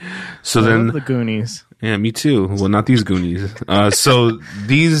somebody. So then the Goonies. Yeah, me too. Well, not these Goonies. So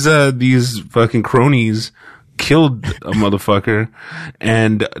these fucking cronies killed a motherfucker,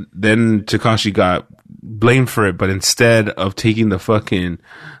 and then Tekashi got blamed for it. But instead of taking the fucking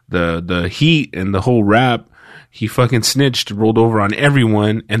the heat and the whole rap, he fucking snitched, rolled over on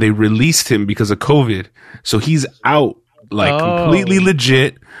everyone, and they released him because of COVID. So he's out, like completely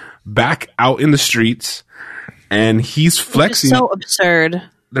legit, back out in the streets, and he's flexing. It's so absurd.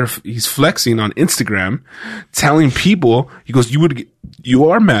 He's flexing on Instagram, telling people, he goes, you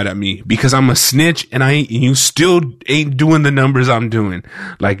are mad at me because I'm a snitch and you still ain't doing the numbers I'm doing.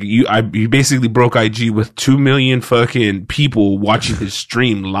 Like you basically broke IG with 2 million fucking people watching his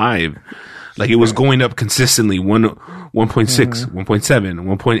stream live. Like it was going up consistently, 1.6, 1.7,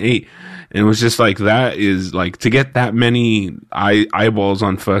 1.8. And it was just like, that is like, to get that many eyeballs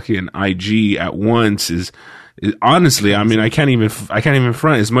on fucking IG at once is honestly, I mean, I can't even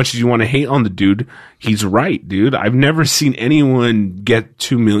front. As much as you want to hate on the dude, he's right, dude. I've never seen anyone get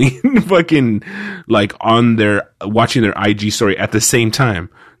 2 million fucking like on watching their IG story at the same time.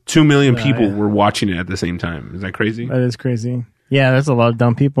 2 million people were watching it at the same time. Is that crazy? That is crazy. Yeah, there's a lot of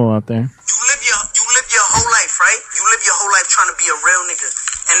dumb people out there. You live your whole life, right? You live your whole life trying to be a real nigga.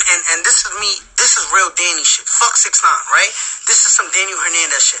 And this is me. This is real Danny shit. Fuck 6ix9ine, right? This is some Daniel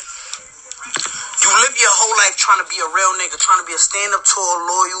Hernandez shit. You live your whole life trying to be a real nigga, trying to be a stand-up, tall,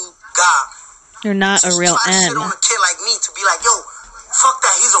 loyal guy. You're not a real N. Shit on a kid like me to be like, yo, fuck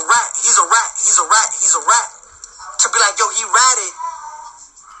that. He's a rat. He's a rat. He's a rat. He's a rat. To be like, yo, he ratted.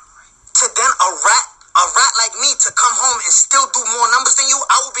 To then a rat like me to come home and still do more numbers than you,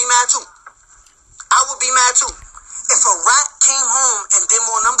 I would be mad too. I would be mad too. If a rat came home and did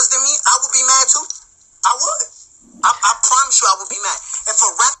more numbers than me, I would be mad too. I would. I promise you I would be mad. If a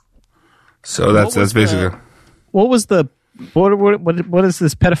rat... So that's basically... What is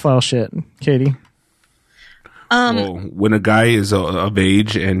this pedophile shit, Katie? Well, when a guy is of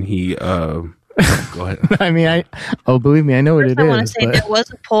age and he... go ahead. I mean, believe me, I know what it is. I want to say there was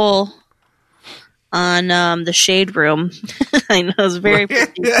a poll on the Shade Room. I know it's very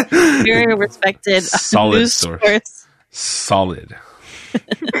very respected solid news source. Solid.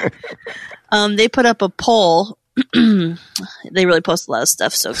 They put up a poll They really post a lot of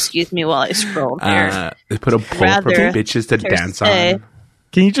stuff, so excuse me while I scroll here. They put a poll for bitches to dance on.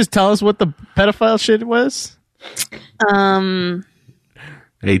 Can you just tell us what the pedophile shit was?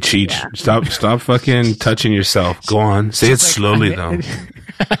 Hey, Cheech, stop fucking touching yourself. Go on. Say it slowly, though.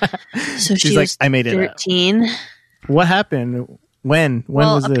 So she's like, I made it 13. What happened? When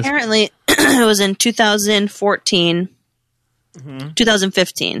was this? Apparently, it was in 2014,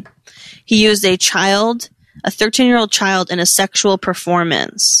 2015. He used a 13-year-old child in a sexual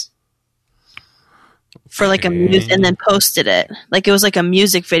performance for like a music, and then posted it. Like it was like a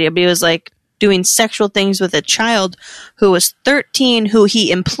music video, but he was like doing sexual things with a child who was 13, who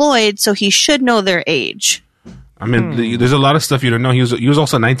he employed, so he should know their age. I mean, there's a lot of stuff you don't know. He was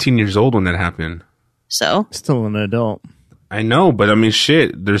also 19 years old when that happened. So? Still an adult. I know, but I mean,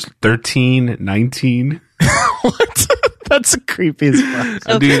 shit. There's 13, 19. What? That's creepy as fuck.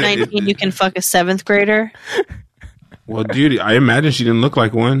 So if you're 19, you can fuck a 7th grader? Well, dude, I imagine she didn't look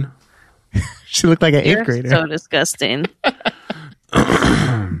like one. She looked like an 8th grader. So disgusting.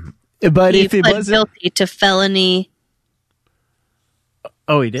 But he if it pled was guilty to felony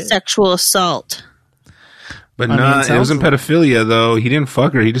he did. sexual assault. But it wasn't pedophilia, though. He didn't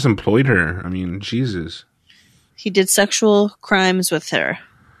fuck her. He just employed her. I mean, Jesus. He did sexual crimes with her.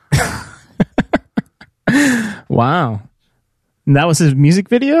 Wow. And that was his music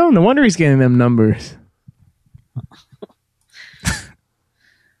video? No wonder he's getting them numbers.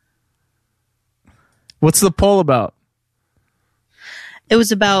 What's the poll about? It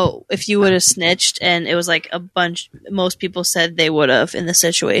was about if you would have snitched, and it was like most people said they would have in the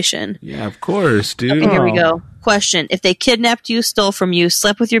situation. Yeah, of course, dude. Okay, here we go. Question. If they kidnapped you, stole from you,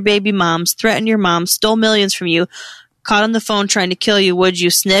 slept with your baby moms, threatened your mom, stole millions from you, caught on the phone trying to kill you, would you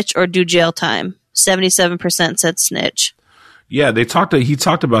snitch or do jail time? 77% said snitch. Yeah, he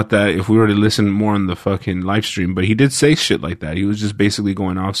talked about that if we were to listen more on the fucking live stream, but he did say shit like that. He was just basically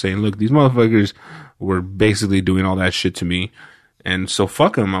going off saying, look, these motherfuckers were basically doing all that shit to me. And so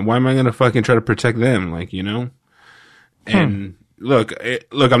fuck them. Why am I going to fucking try to protect them? Like, you know? And look,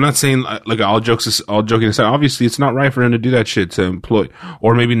 I'm not saying, like, all joking aside, obviously it's not right for him to do that shit to employ,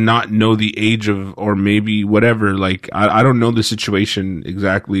 or maybe not know the age of, or maybe whatever. Like, I don't know the situation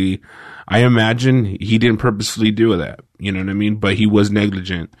exactly. I imagine he didn't purposefully do that. You know what I mean? But he was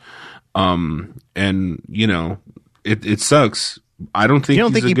negligent. And, you know, it sucks. I don't think you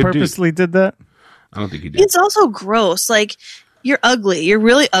don't think he purposely did that? I don't think he did. It's also gross. Like, you're ugly. You're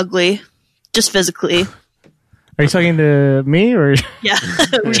really ugly. Just physically. Are you talking to me or? Yeah.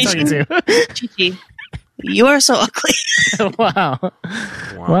 Chichi. You are so ugly. Wow.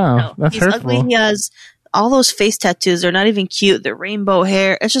 No, that's he's hurtful. Ugly. He has all those face tattoos. They're not even cute. The rainbow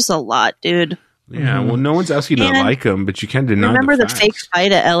hair. It's just a lot, dude. Yeah, well, no one's asking you to like him, but you can't deny. Remember the facts. fake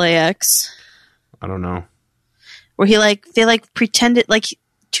fight at LAX? I don't know. Where they pretended like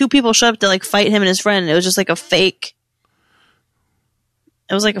two people showed up to like fight him and his friend. And it was just like a fake.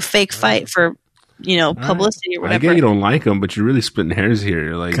 It was like a fake fight for, you know, publicity or whatever. I get you don't like him, but you're really splitting hairs here.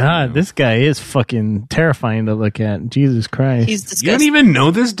 You're like, God, you know. This guy is fucking terrifying to look at. Jesus Christ. He's disgusting. You don't even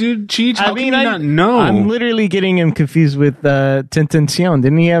know this dude, Cheech? How can you not know? I'm literally getting him confused with Tentacion.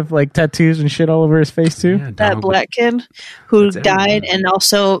 Didn't he have like tattoos and shit all over his face too? Yeah, that black kid who died, and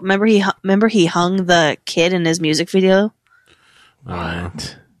also remember he hung the kid in his music video.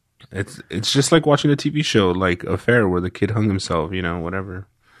 What? It's just like watching a TV show like Affair where the kid hung himself, you know, whatever.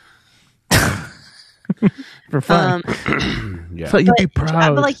 For fun. Yeah. But you'd be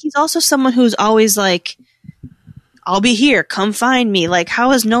proud. But like he's also someone who's always like, I'll be here, come find me. Like,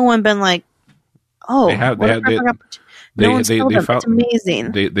 how has no one been like, oh, they found it's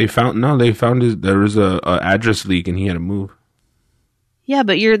amazing. They found there was a address leak and he had to move. Yeah,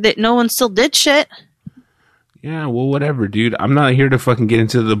 but no one still did shit. Yeah, well, whatever, dude. I'm not here to fucking get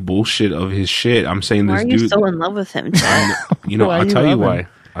into the bullshit of his shit. I'm saying Why this are you dude. so in love with him, Chad? You know, I'll tell you why.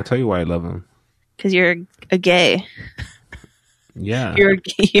 I'll tell you why I love him. Because you're a gay. Yeah, you're a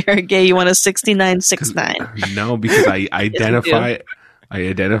gay. You want a 6969? No, because I identify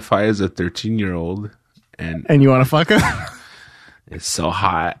as a 13-year-old, and you want to fuck him? It's so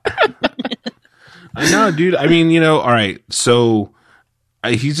hot. I know, dude. I mean, you know, all right, so.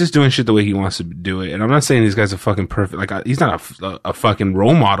 He's just doing shit the way he wants to do it. And I'm not saying this guy's a fucking perfect, like, he's not a fucking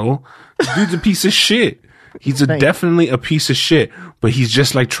role model. This dude's a piece of shit. He's definitely a piece of shit, but he's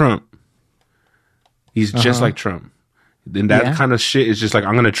just like Trump. He's just like Trump. And that kind of shit is just like,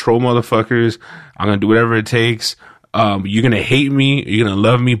 I'm going to troll motherfuckers. I'm going to do whatever it takes. You're going to hate me. You're going to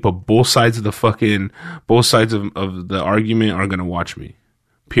love me, but both sides of the argument are going to watch me.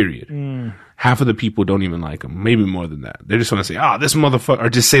 Period. Half of the people don't even like him. Maybe more than that. They just want to say, this motherfucker, or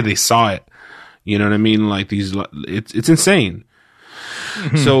just say they saw it. You know what I mean? Like it's insane.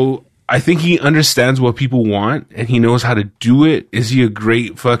 So I think he understands what people want and he knows how to do it. Is he a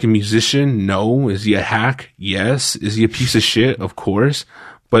great fucking musician? No. Is he a hack? Yes. Is he a piece of shit? Of course.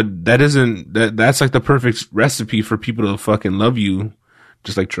 But that's like the perfect recipe for people to fucking love you,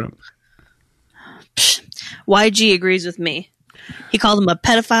 just like Trump. YG agrees with me. He called him a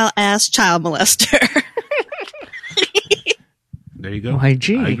pedophile ass child molester. There you go.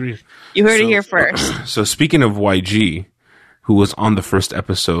 YG. I agree. You heard it here first. So speaking of YG, who was on the first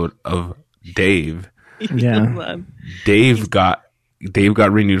episode of Dave, Yeah. Dave got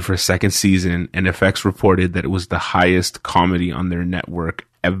renewed for a second season, and FX reported that it was the highest comedy on their network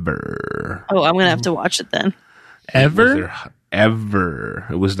ever. Oh, I'm going to have to watch it then. Ever?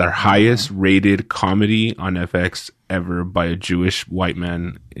 It was their highest rated comedy on FX ever by a Jewish white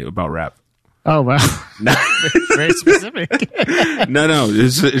man about rap. Oh, wow. Very specific. No,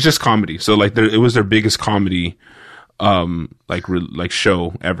 it's just comedy. So like it was their biggest comedy like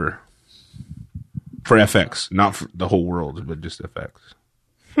show ever for FX, not for the whole world, but just FX.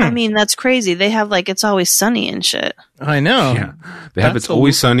 I mean, that's crazy. They have like It's Always Sunny and shit. I know. Yeah, they have It's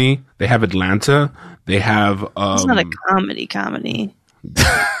Always Sunny. They have Atlanta. They have. It's not a comedy.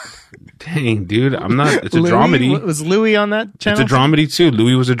 Dang, dude, I'm not. It's a Louis, dramedy. Was Louis on that channel? It's a dramedy too.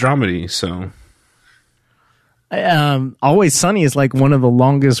 Louis was a dramedy. So. Always Sunny is like one of the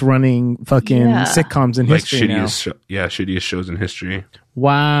longest running fucking sitcoms in like history now. Shittiest shows in history.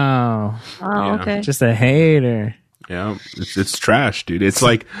 Wow. Oh, Yeah. okay. Just a hater. Yeah, it's trash, dude. It's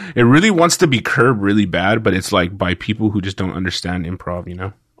like it really wants to be curbed really bad, but it's like by people who just don't understand improv, you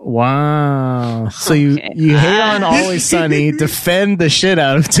know? Wow. So you hate on Always Sunny, defend the shit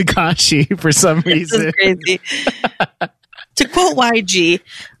out of Tekashi for some This reason. is crazy. To quote YG,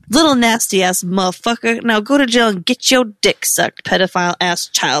 little nasty ass motherfucker. Now go to jail and get your dick sucked, pedophile ass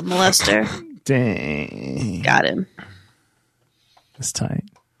child molester. Dang. Got him. That's tight.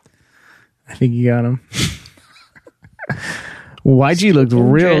 I think you got him. YG looked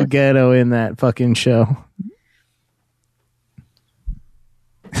real ghetto in that fucking show.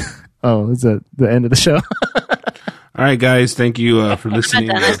 Oh, is that the end of the show? All right, guys, thank you for listening.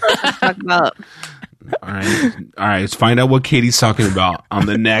 Talk about. All right, let's find out what Katie's talking about on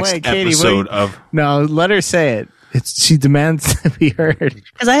the next Wait, Katie, episode of. No, let her say it. She demands to be heard.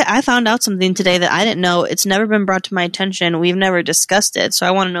 Because I found out something today that I didn't know. It's never been brought to my attention. We've never discussed it. So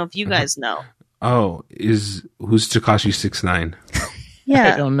I want to know if you guys know. Oh, who's Tekashi 6ix9ine?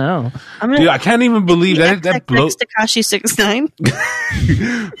 Yeah. I don't know. Dude, I can't even believe that blows. Tekashi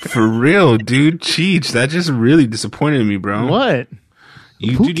 6ix9ine. For real, dude. Cheech, that just really disappointed me, bro. What?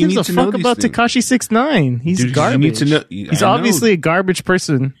 Who gives a fuck about Tekashi 6ix9ine? He's garbage. You need to know. He's obviously a garbage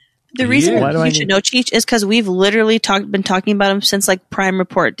person. The reason Why do I you should know Cheech is because we've literally been talking about him since like Prime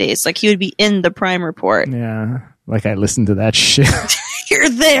Report days. Like he would be in the Prime Report. Yeah. Like I listened to that shit. You're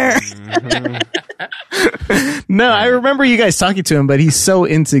there. No, I remember you guys talking to him, but he's so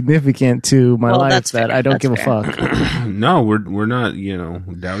insignificant to my life that I don't give a fuck. No, we're not,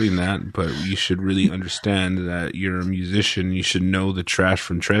 doubting that, but you should really understand that you're a musician. You should know the trash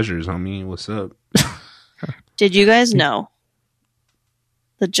from treasures, homie. What's up? Did you guys know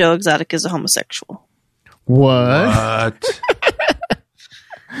that Joe Exotic is a homosexual? What?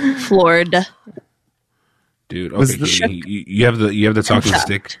 Floored. Dude, okay, Katie, you have the talking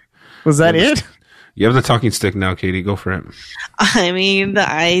stick. Was that it? You have the talking stick now, Katie. Go for it. I mean,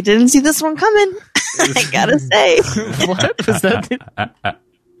 I didn't see this one coming. I gotta say. What was that?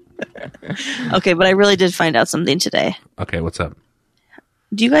 Okay, but I really did find out something today. Okay, what's up?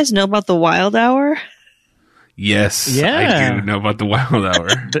 Do you guys know about the Wild Hour? Yes, yeah. I do know about the Wild Hour.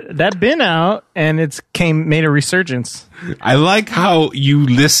 That been out and made a resurgence. I like how you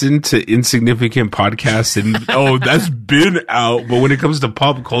listen to insignificant podcasts and that's been out, but when it comes to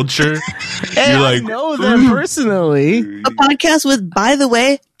pop culture, Hey, you're like, I know them personally. A podcast with, by the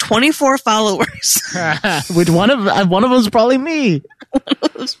way, 24 followers. With one of them's probably me.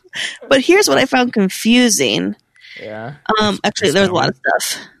 But here's what I found confusing. Yeah. Actually, there's a lot of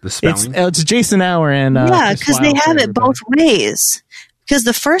stuff. the spelling. It's Jason Hour and yeah, because they have it both ways. Because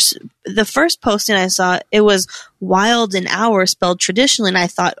the first posting I saw, it was Wild and Hour spelled traditionally, and I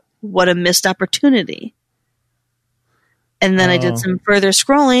thought, what a missed opportunity. And then I did some further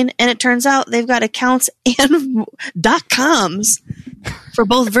scrolling, and it turns out they've got accounts and .coms for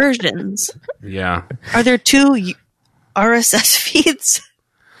both versions. Yeah. Are there two RSS feeds?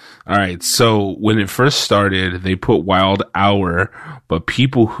 All right. So when it first started, they put Wild Hour, but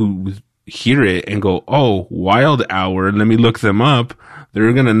people who hear it and go, "Oh, Wild Hour, let me look them up,"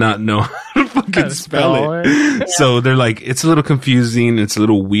 they're gonna not know how to fucking spell it. So they're like, it's a little confusing, it's a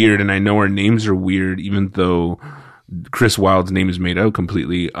little weird, and I know our names are weird, even though Chris Wilde's name is made out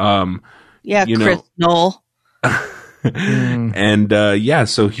completely. Yeah, you Chris Knoll. And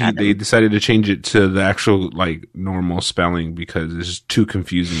so they decided to change it to the actual like normal spelling because it's just too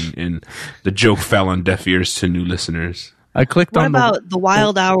confusing, and the joke fell on deaf ears to new listeners. I clicked What on about the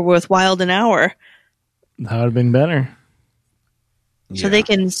Wild Hour with Wild an Hour? That would have been better. So they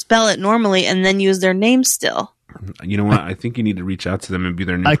can spell it normally and then use their name still. You know what? I think you need to reach out to them and be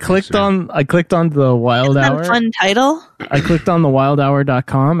their new I clicked on the Wild Isn't that Hour. a fun title? I clicked on the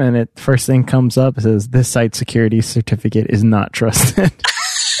wildhour.com and it first thing comes up. It says this site security certificate is not trusted.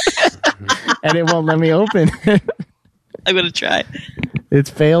 And it won't let me open it. I'm going to try. It's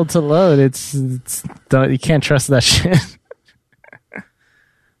failed to load. It's you can't trust that shit.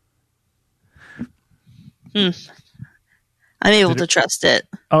 I'm able to trust it.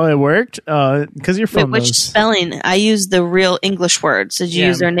 Oh, it worked? Because your phone Which knows. spelling? I use the real English words. Did you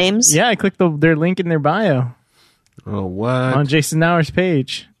use their names? Yeah, I clicked their link in their bio. Oh, what? On Jason Nauer's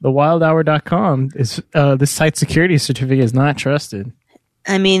page. Thewildhour.com. This site security certificate is not trusted.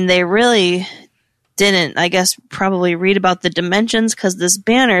 I mean, they really didn't, I guess, probably read about the dimensions because this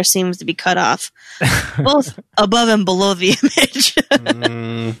banner seems to be cut off both above and below the image.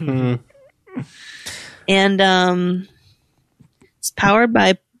 Mm-hmm. And it's powered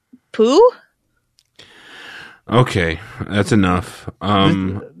by poo? Okay, that's enough.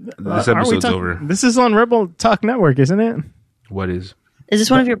 This episode's over. This is on Rebel Talk Network, isn't it? What is? Is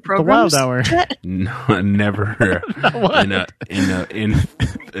this one of your programs? The Wild Hour. No, never. in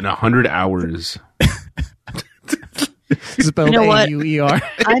 100 hours. Spelled You know what? AUER.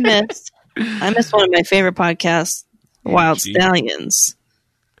 I missed one of my favorite podcasts, Wild Stallions.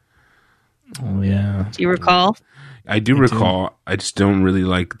 Oh, yeah. Do you recall? I do recall. I just don't really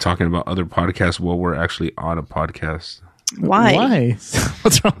like talking about other podcasts while we're actually on a podcast. Why?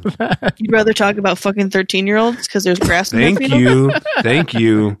 What's wrong with that? You'd rather talk about fucking 13-year-olds because there's grass in their field? Thank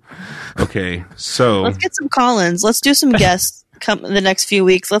you. Okay, so let's get some call-ins. Let's do some guests come in the next few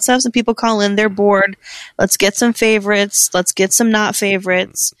weeks. Let's have some people call in. They're bored. Let's get some favorites. Let's get some not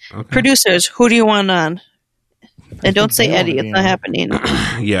favorites. Okay. Producers, who do you want on? And don't say Eddie. It's not happening.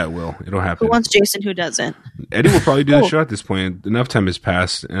 Yeah, it will. It'll happen. Who wants Jason? Who doesn't? Eddie will probably do the show at this point. Enough time has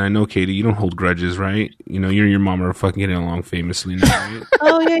passed. And I know, Katie, you don't hold grudges, right? You know, you and your mom are fucking getting along famously now, right?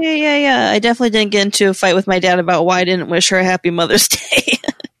 Oh, yeah. I definitely didn't get into a fight with my dad about why I didn't wish her a happy Mother's Day.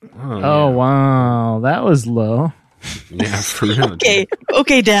 Oh, wow. That was low. Yeah, for real.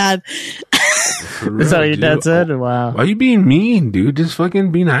 Okay, Dad. Real, is that what your dad said? Wow. Why are you being mean, dude? Just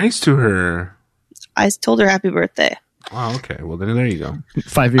fucking be nice to her. I told her happy birthday. Oh, okay. Well, then there you go.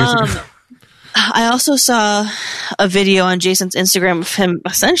 5 years ago. I also saw a video on Jason's Instagram of him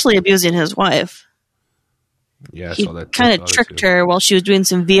essentially abusing his wife. Yeah, I he saw that. Kind of tricked her while she was doing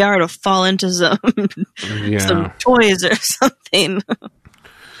some VR to fall into some toys or something.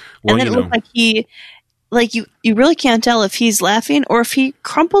 Well, and then it looked like you really can't tell if he's laughing or if he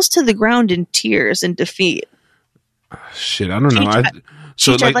crumples to the ground in tears in defeat. Shit, I don't know.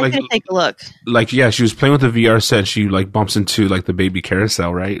 I'd like to take a look. Like, yeah, she was playing with the VR set. She like bumps into like the baby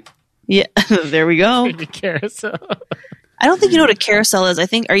carousel, right? Yeah, there we go. Baby carousel. I don't think you know what a carousel is.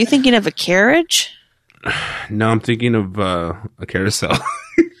 Are you thinking of a carriage? No, I'm thinking of a carousel.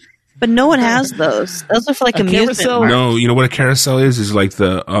 But no one has those. Those are for like amusement parks. No, you know what a carousel is? Is like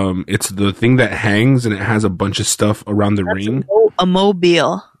it's the thing that hangs and it has a bunch of stuff around the ring. A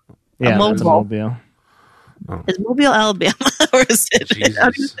mobile. Yeah, that's a mobile. Oh. Is Mobile, Alabama, or is it? Jesus. How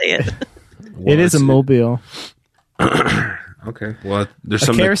do you say it? It is a mobile. Okay, well, there's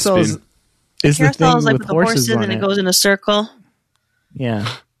some carousel that spin. Is the carousel thing is like with with the horses and it goes in a circle.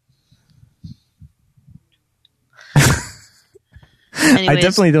 Yeah. Anyways, I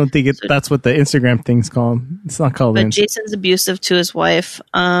definitely don't think that's what the Instagram thing's called. It's not called. But Jason's abusive to his wife.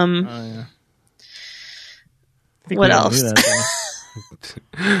 Yeah. What else?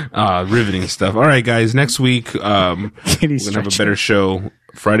 Riveting stuff. All right, guys. Next week, we're gonna have a better show.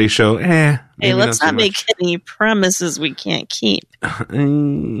 Friday show. Hey, let's not make any promises we can't keep.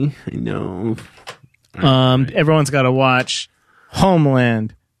 I know. Everyone's got to watch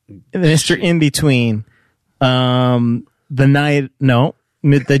Homeland, Mr. In Between, The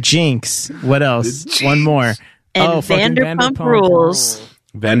Jinx. What else? One more. And Vanderpump Rules.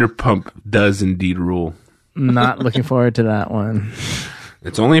 Vanderpump does indeed rule. Not looking forward to that one.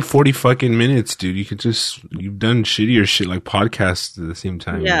 It's only 40 fucking minutes, dude. You've done shittier shit like podcasts at the same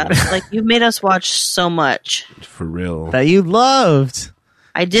time. Yeah, like you made us watch so much. For real. That you loved.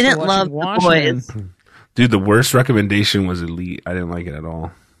 I didn't love The Boys. Dude, the worst recommendation was Elite. I didn't like it at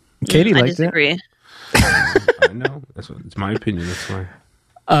all. Katie I liked it. disagree. I know. It's my opinion. That's why.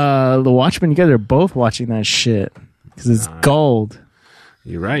 The Watchmen, you guys are both watching that shit because it's gold.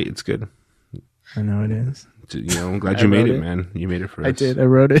 You're right. It's good. I know it is. I'm glad you made it, man. You made it for us. I did. I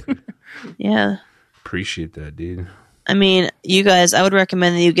wrote it. Yeah. Appreciate that, dude. I mean, you guys, I would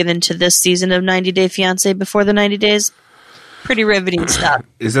recommend that you get into this season of 90 Day Fiancé before the 90 days. Pretty riveting stuff.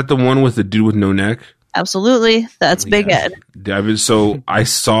 Is that the one with the dude with no neck? Absolutely. That's Big Ed. So I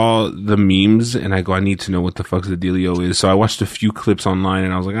saw the memes and I go, I need to know what the fuck's the dealio is. So I watched a few clips online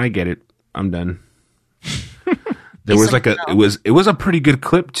and I was like, I get it. I'm done. There was like it was a pretty good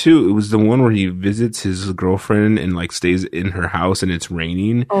clip too. It was the one where he visits his girlfriend and like stays in her house and it's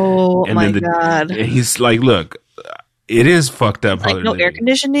raining. Oh and my then God. And he's like, look, it is fucked up. Like no air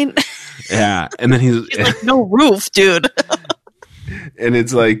conditioning. Yeah. And then he's like, no roof, dude. And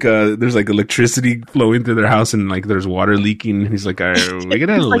it's like there's like electricity flowing through their house and like there's water leaking. And he's like, are we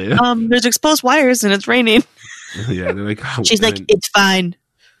gonna live? There's exposed wires and it's raining. Yeah, they're like, oh, she's like, it's fine.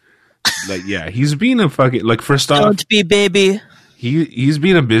 Like, yeah, he's being a fucking like. First off, don't be baby. He's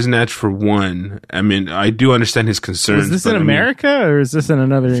being a biznatch for one. I mean, I do understand his concerns. Is this in America or is this in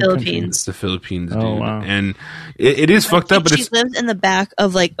another Philippines? country? It's the Philippines, dude. Oh, wow. And it is fucked up. But she lives in the back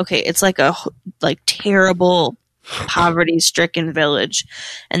of it's like a terrible poverty-stricken village,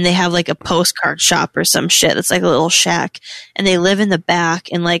 and they have like a postcard shop or some shit. It's like a little shack, and they live in the back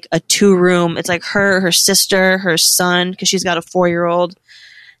in like a 2-room. It's like her sister, her son, because she's got a 4-year-old,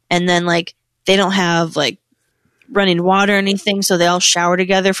 and then like they don't have like running water or anything, so they all shower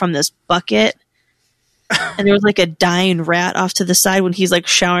together from this bucket. And there was like a dying rat off to the side when he's like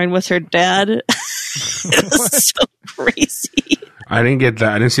showering with her dad. It was so crazy. I didn't get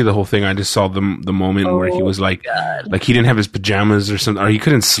that. I didn't see the whole thing. I just saw the moment where he was like he didn't have his pajamas or something, or he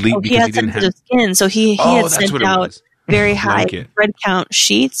couldn't sleep because he didn't have skin. So he had sent out very high Blanket. thread count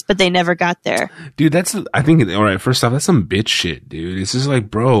sheets, but they never got there. Dude, I think, all right, first off, that's some bitch shit, dude. It's just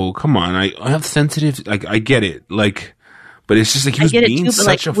like, bro, come on. I have sensitive, like, I get it. Like, but it's just like, he was being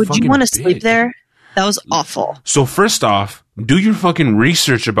such a fucking would you want to bitch. sleep there? That was awful. So first off, do your fucking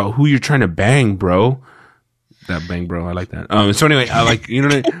research about who you're trying to bang, bro. That bang, bro. I like that. So anyway, I like, you know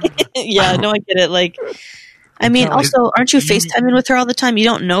what I mean? Yeah, no, I get it. Like, I mean, also, aren't you FaceTiming with her all the time? You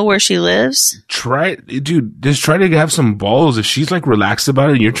don't know where she lives? Dude, just try to have some balls. If she's like relaxed about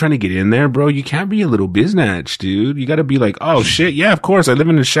it and you're trying to get in there, bro, you can't be a little biznatch, dude. You got to be like, oh shit, yeah, of course. I live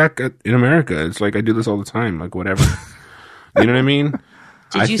in a shack in America. It's like I do this all the time, like whatever. You know what I mean?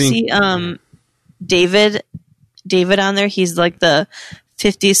 Did you see David on there? He's like the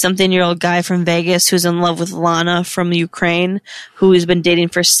 50-something-year-old guy from Vegas who's in love with Lana from Ukraine, who he's been dating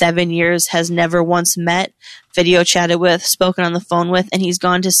for 7 years, has never once met, video chatted with, spoken on the phone with, and he's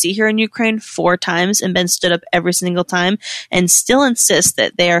gone to see her in Ukraine 4 times and been stood up every single time and still insists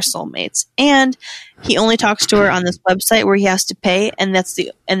that they are soulmates. And he only talks to her on this website where he has to pay, and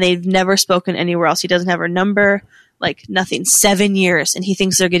they've never spoken anywhere else. He doesn't have her number, like nothing. 7 years, and he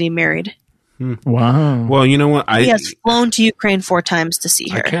thinks they're getting married. Wow. Well, you know what? He has flown to Ukraine 4 times to see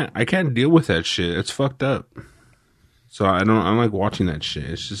her. I can't deal with that shit. It's fucked up. So I don't like watching that shit.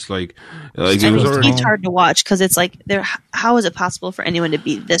 It's just like it's hard to watch because it's like how is it possible for anyone to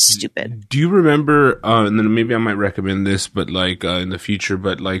be this stupid? Do you remember? And then maybe I might recommend this, but like in the future.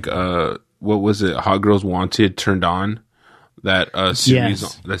 But like, what was it? Hot Girls Wanted Turned On. That series.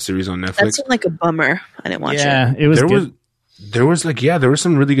 Yes. That series on Netflix. That seemed like a bummer. I didn't watch it. Yeah, it was. There was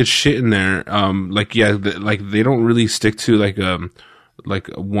some really good shit in there. They don't really stick to like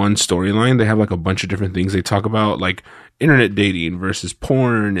one storyline. They have like a bunch of different things they talk about, like internet dating versus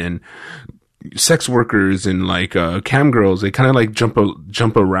porn and sex workers and like cam girls. They kind of like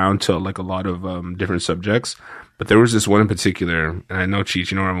jump around to like a lot of different subjects. But there was this one in particular, and I know, Cheech,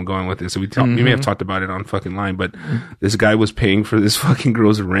 you know where I'm going with this. So we may have talked about it on fucking line, but this guy was paying for this fucking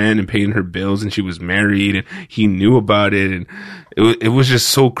girl's rent and paying her bills, and she was married, and he knew about it, and it was just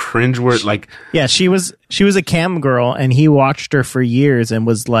so cringeworthy. Like, yeah, she was a cam girl, and he watched her for years, and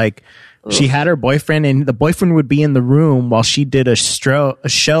was like, she had her boyfriend, and the boyfriend would be in the room while she did a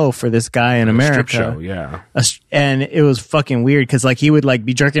show for this guy in America. Strip show, yeah. And it was fucking weird because like he would like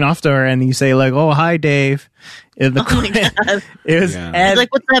be jerking off to her, and you say like, "Oh, hi, Dave." My God. It was He's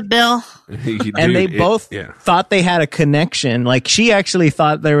like, "What's that, Bill?" And they both thought they had a connection. Like she actually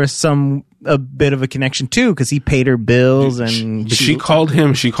thought there was a bit of a connection too because he paid her bills, and she called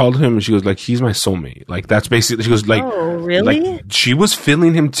him. She called him, and she was like, "He's my soulmate." Like that's basically. She was like, "Oh, really?" Like, she was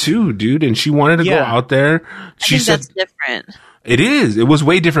feeling him too, dude, and she wanted to go out there. She said that's different. It is. It was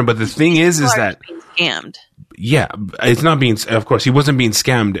way different. But the thing is that being scammed. Yeah, it's not being, of course, he wasn't being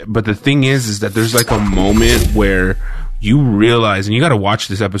scammed. But the thing is that there's like a moment where you realize, and you got to watch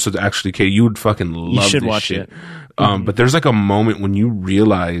this episode actually, Kate, you would fucking love You should this watch shit. it. But there's like a moment when you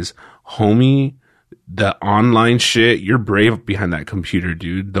realize, homie, the online shit, you're brave behind that computer,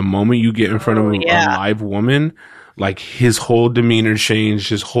 dude. The moment you get in front of a live woman, like his whole demeanor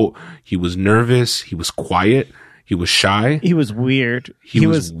changed. He was nervous. He was quiet. He was shy. He was weird. He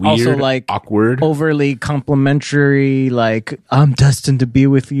was weird, also like awkward, overly complimentary. Like, I'm destined to be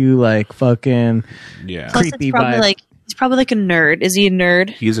with you. Like, fucking yeah, Plus, creepy it's probably vibe. like he's probably like a nerd. Is he a nerd?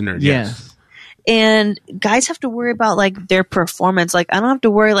 He's a nerd. Yeah. Yes. And guys have to worry about like their performance. Like, I don't have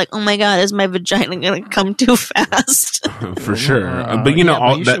to worry like, oh my god, is my vagina gonna come too fast? For sure. But you know,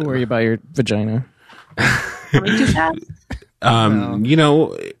 all you that. should worry about your vagina. Coming too fast? You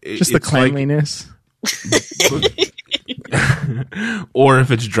know, Just the it's like- cleanliness. or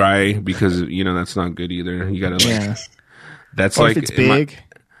if it's dry, because you know that's not good either. You gotta like. Yeah. That's Or like if it's big.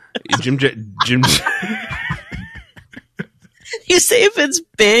 Jim. You say if it's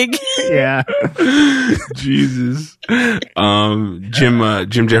big. Yeah. Jesus.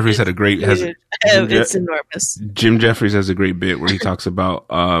 Jim Jeffries had a great It's enormous. Jim Jeffries has a great bit where he talks about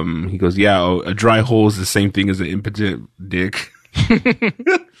he goes, yeah, a dry hole is the same thing as an impotent dick.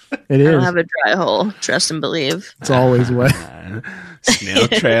 It I don't is. have a dry hole. Trust and believe. It's always wet. Snail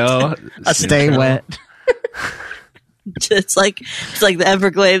trail. Stay wet. It's like the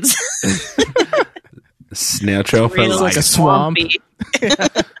Everglades. Snail trail for Real like a life. swamp. swampy.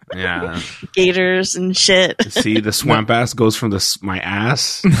 Yeah. Gators and shit. See, the swamp ass goes from my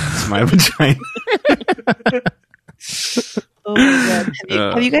ass to my vagina. Oh my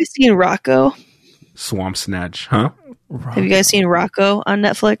god! Have you guys seen Rocco? Swamp snatch, huh? Have you guys seen Rocco on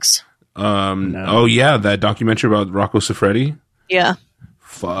Netflix? No. Oh yeah, that documentary about Rocco Siffredi. Yeah,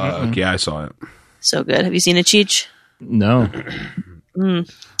 Fuck yeah, I saw it. so good. Have you seen it, Cheech? No.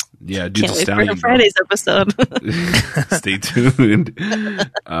 Yeah, dude's Can't wait for astounding. bro. Friday's episode. Stay tuned.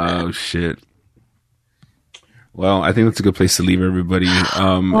 Oh shit. Well, I think that's a good place to leave everybody.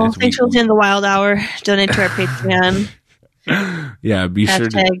 Well, as thanks for listening to the Wild Hour. Donate to our Patreon. yeah, be sure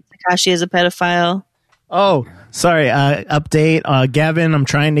to. Hashtag Takashi is a pedophile. Oh, sorry. Update. Gavin, I'm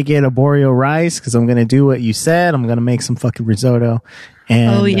trying to get arboreal rice because I'm going to do what you said. I'm going to make some fucking risotto.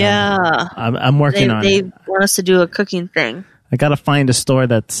 And, Oh yeah, I'm working on they it. want us to do a cooking thing. I got to find a store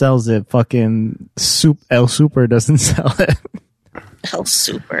that sells it. Fucking El Super doesn't sell it. Hell,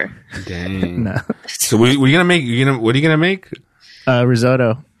 super Dang. No. So what are you gonna make? What are you gonna make?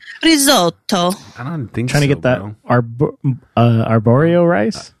 Risotto. risotto. I don't think. Trying to so, get that bro. arboreal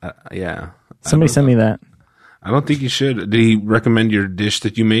rice. Yeah. Somebody send me that. I don't think you should. Did he recommend your dish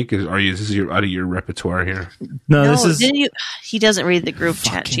that you make? Is this is out of your repertoire here? No, No, this is didn't you? He doesn't read the group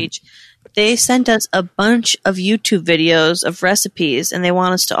chat, Cheech. They sent us a bunch of YouTube videos of recipes, and they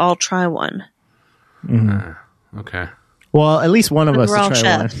want us to all try one. Okay. well, at least one of us We're to all try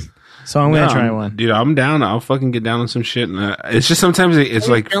chefs. one. So I'm going to try one. Dude, I'm down. I'll fucking get down on some shit. And, it's just sometimes it's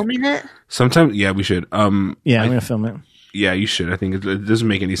like Filming it? sometimes. Yeah, we should. Yeah, I'm going to film it. Yeah, you should. I think it doesn't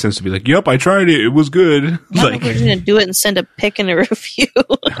make any sense to be like, "Yep, I tried it. It was good." We're just gonna do it and send a pic and a review.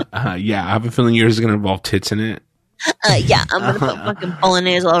 Yeah, I have a feeling yours is gonna involve tits in it. Yeah, I'm gonna put fucking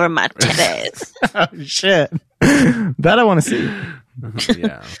bolognese all over my titties. Oh, shit. That I want to see.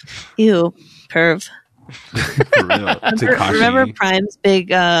 Yeah, Ew, perv. for real. Tekashi. Remember Prime's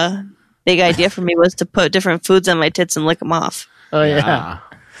big idea for me was to put different foods on my tits and lick them off. Oh, yeah. Yeah.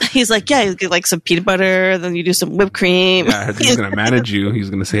 He's like, yeah, you get like some peanut butter, then you do some whipped cream. Yeah, I heard he's gonna manage you.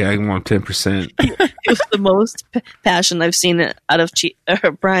 He's gonna say, "I want 10%." It was the most passion I've seen out of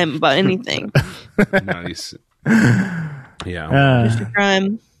Prime about anything. Nice. Yeah. Mr.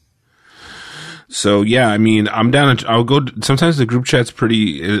 Prime. So yeah, I mean, I'm down. I'll go. Sometimes the group chat's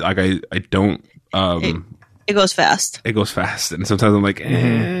pretty. Like I don't. It goes fast. It goes fast, and sometimes I'm like,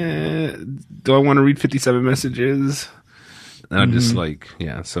 do I want to read 57 messages? And I'm just like,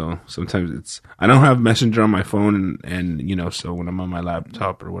 yeah. So sometimes it's. I don't have Messenger on my phone, and you know, so when I'm on my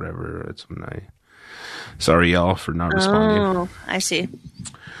laptop or whatever, it's when I. Sorry, y'all, for not responding. Oh, I see.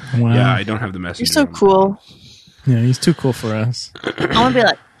 Wow. Yeah, I don't have the Messenger. You're so on my cool. Yeah, he's too cool for us. I want to be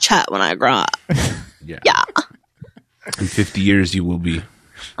like chat when I grow up. phone. Yeah. Yeah. In 50 years, you will be.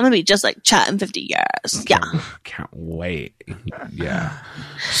 I'm gonna be just like chat in 50 years. Yeah. Can't wait. Yeah.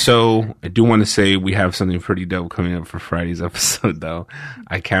 So I do want to say we have something pretty dope coming up for Friday's episode, though.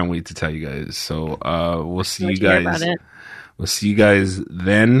 I can't wait to tell you guys. So we'll see you Hear guys. about it. We'll see you guys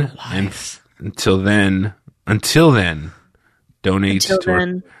then. And until then, donate Until to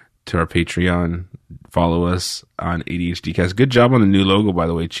then, our Patreon. Follow us on ADHDcast. Good job on the new logo, by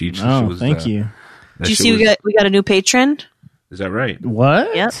the way, Cheech. Oh, thank you. Did you see we got a new patron? Is that right?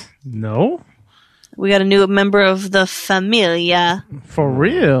 What? Yep. No. We got a new member of the Familia. For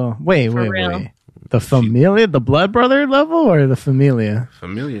real? Wait. The Familia, the blood brother level, or the Familia?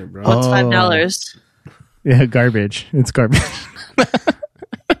 Familia, bro. What's $5? Yeah, garbage. It's garbage.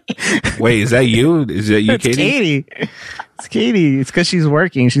 Wait, is that you? Is that you, It's Katie? Katie. It's Katie. It's because she's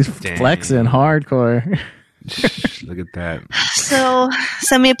working. She's flexing hardcore. Look at that. So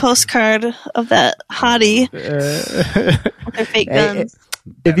send me a postcard of that hottie with their fake guns.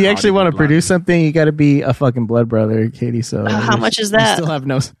 If you actually want to produce something, you got to be a fucking blood brother, Katie. So How much is that?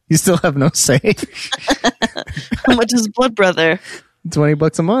 You still have no say. How much is Blood Brother?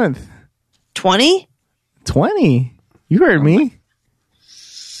 $20 a month. 20? 20. You heard me.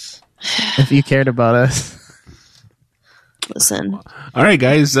 If you cared about us. Listen. All right,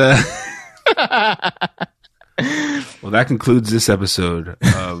 guys. Well, that concludes this episode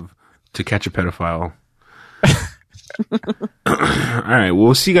of To Catch a Pedophile. All right,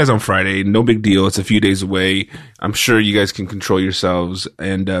 we'll see you guys on Friday. No big deal. It's a few days away. I'm sure you guys can control yourselves,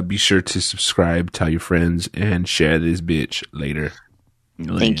 and be sure to subscribe, tell your friends, and share this bitch later.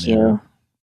 Thank you.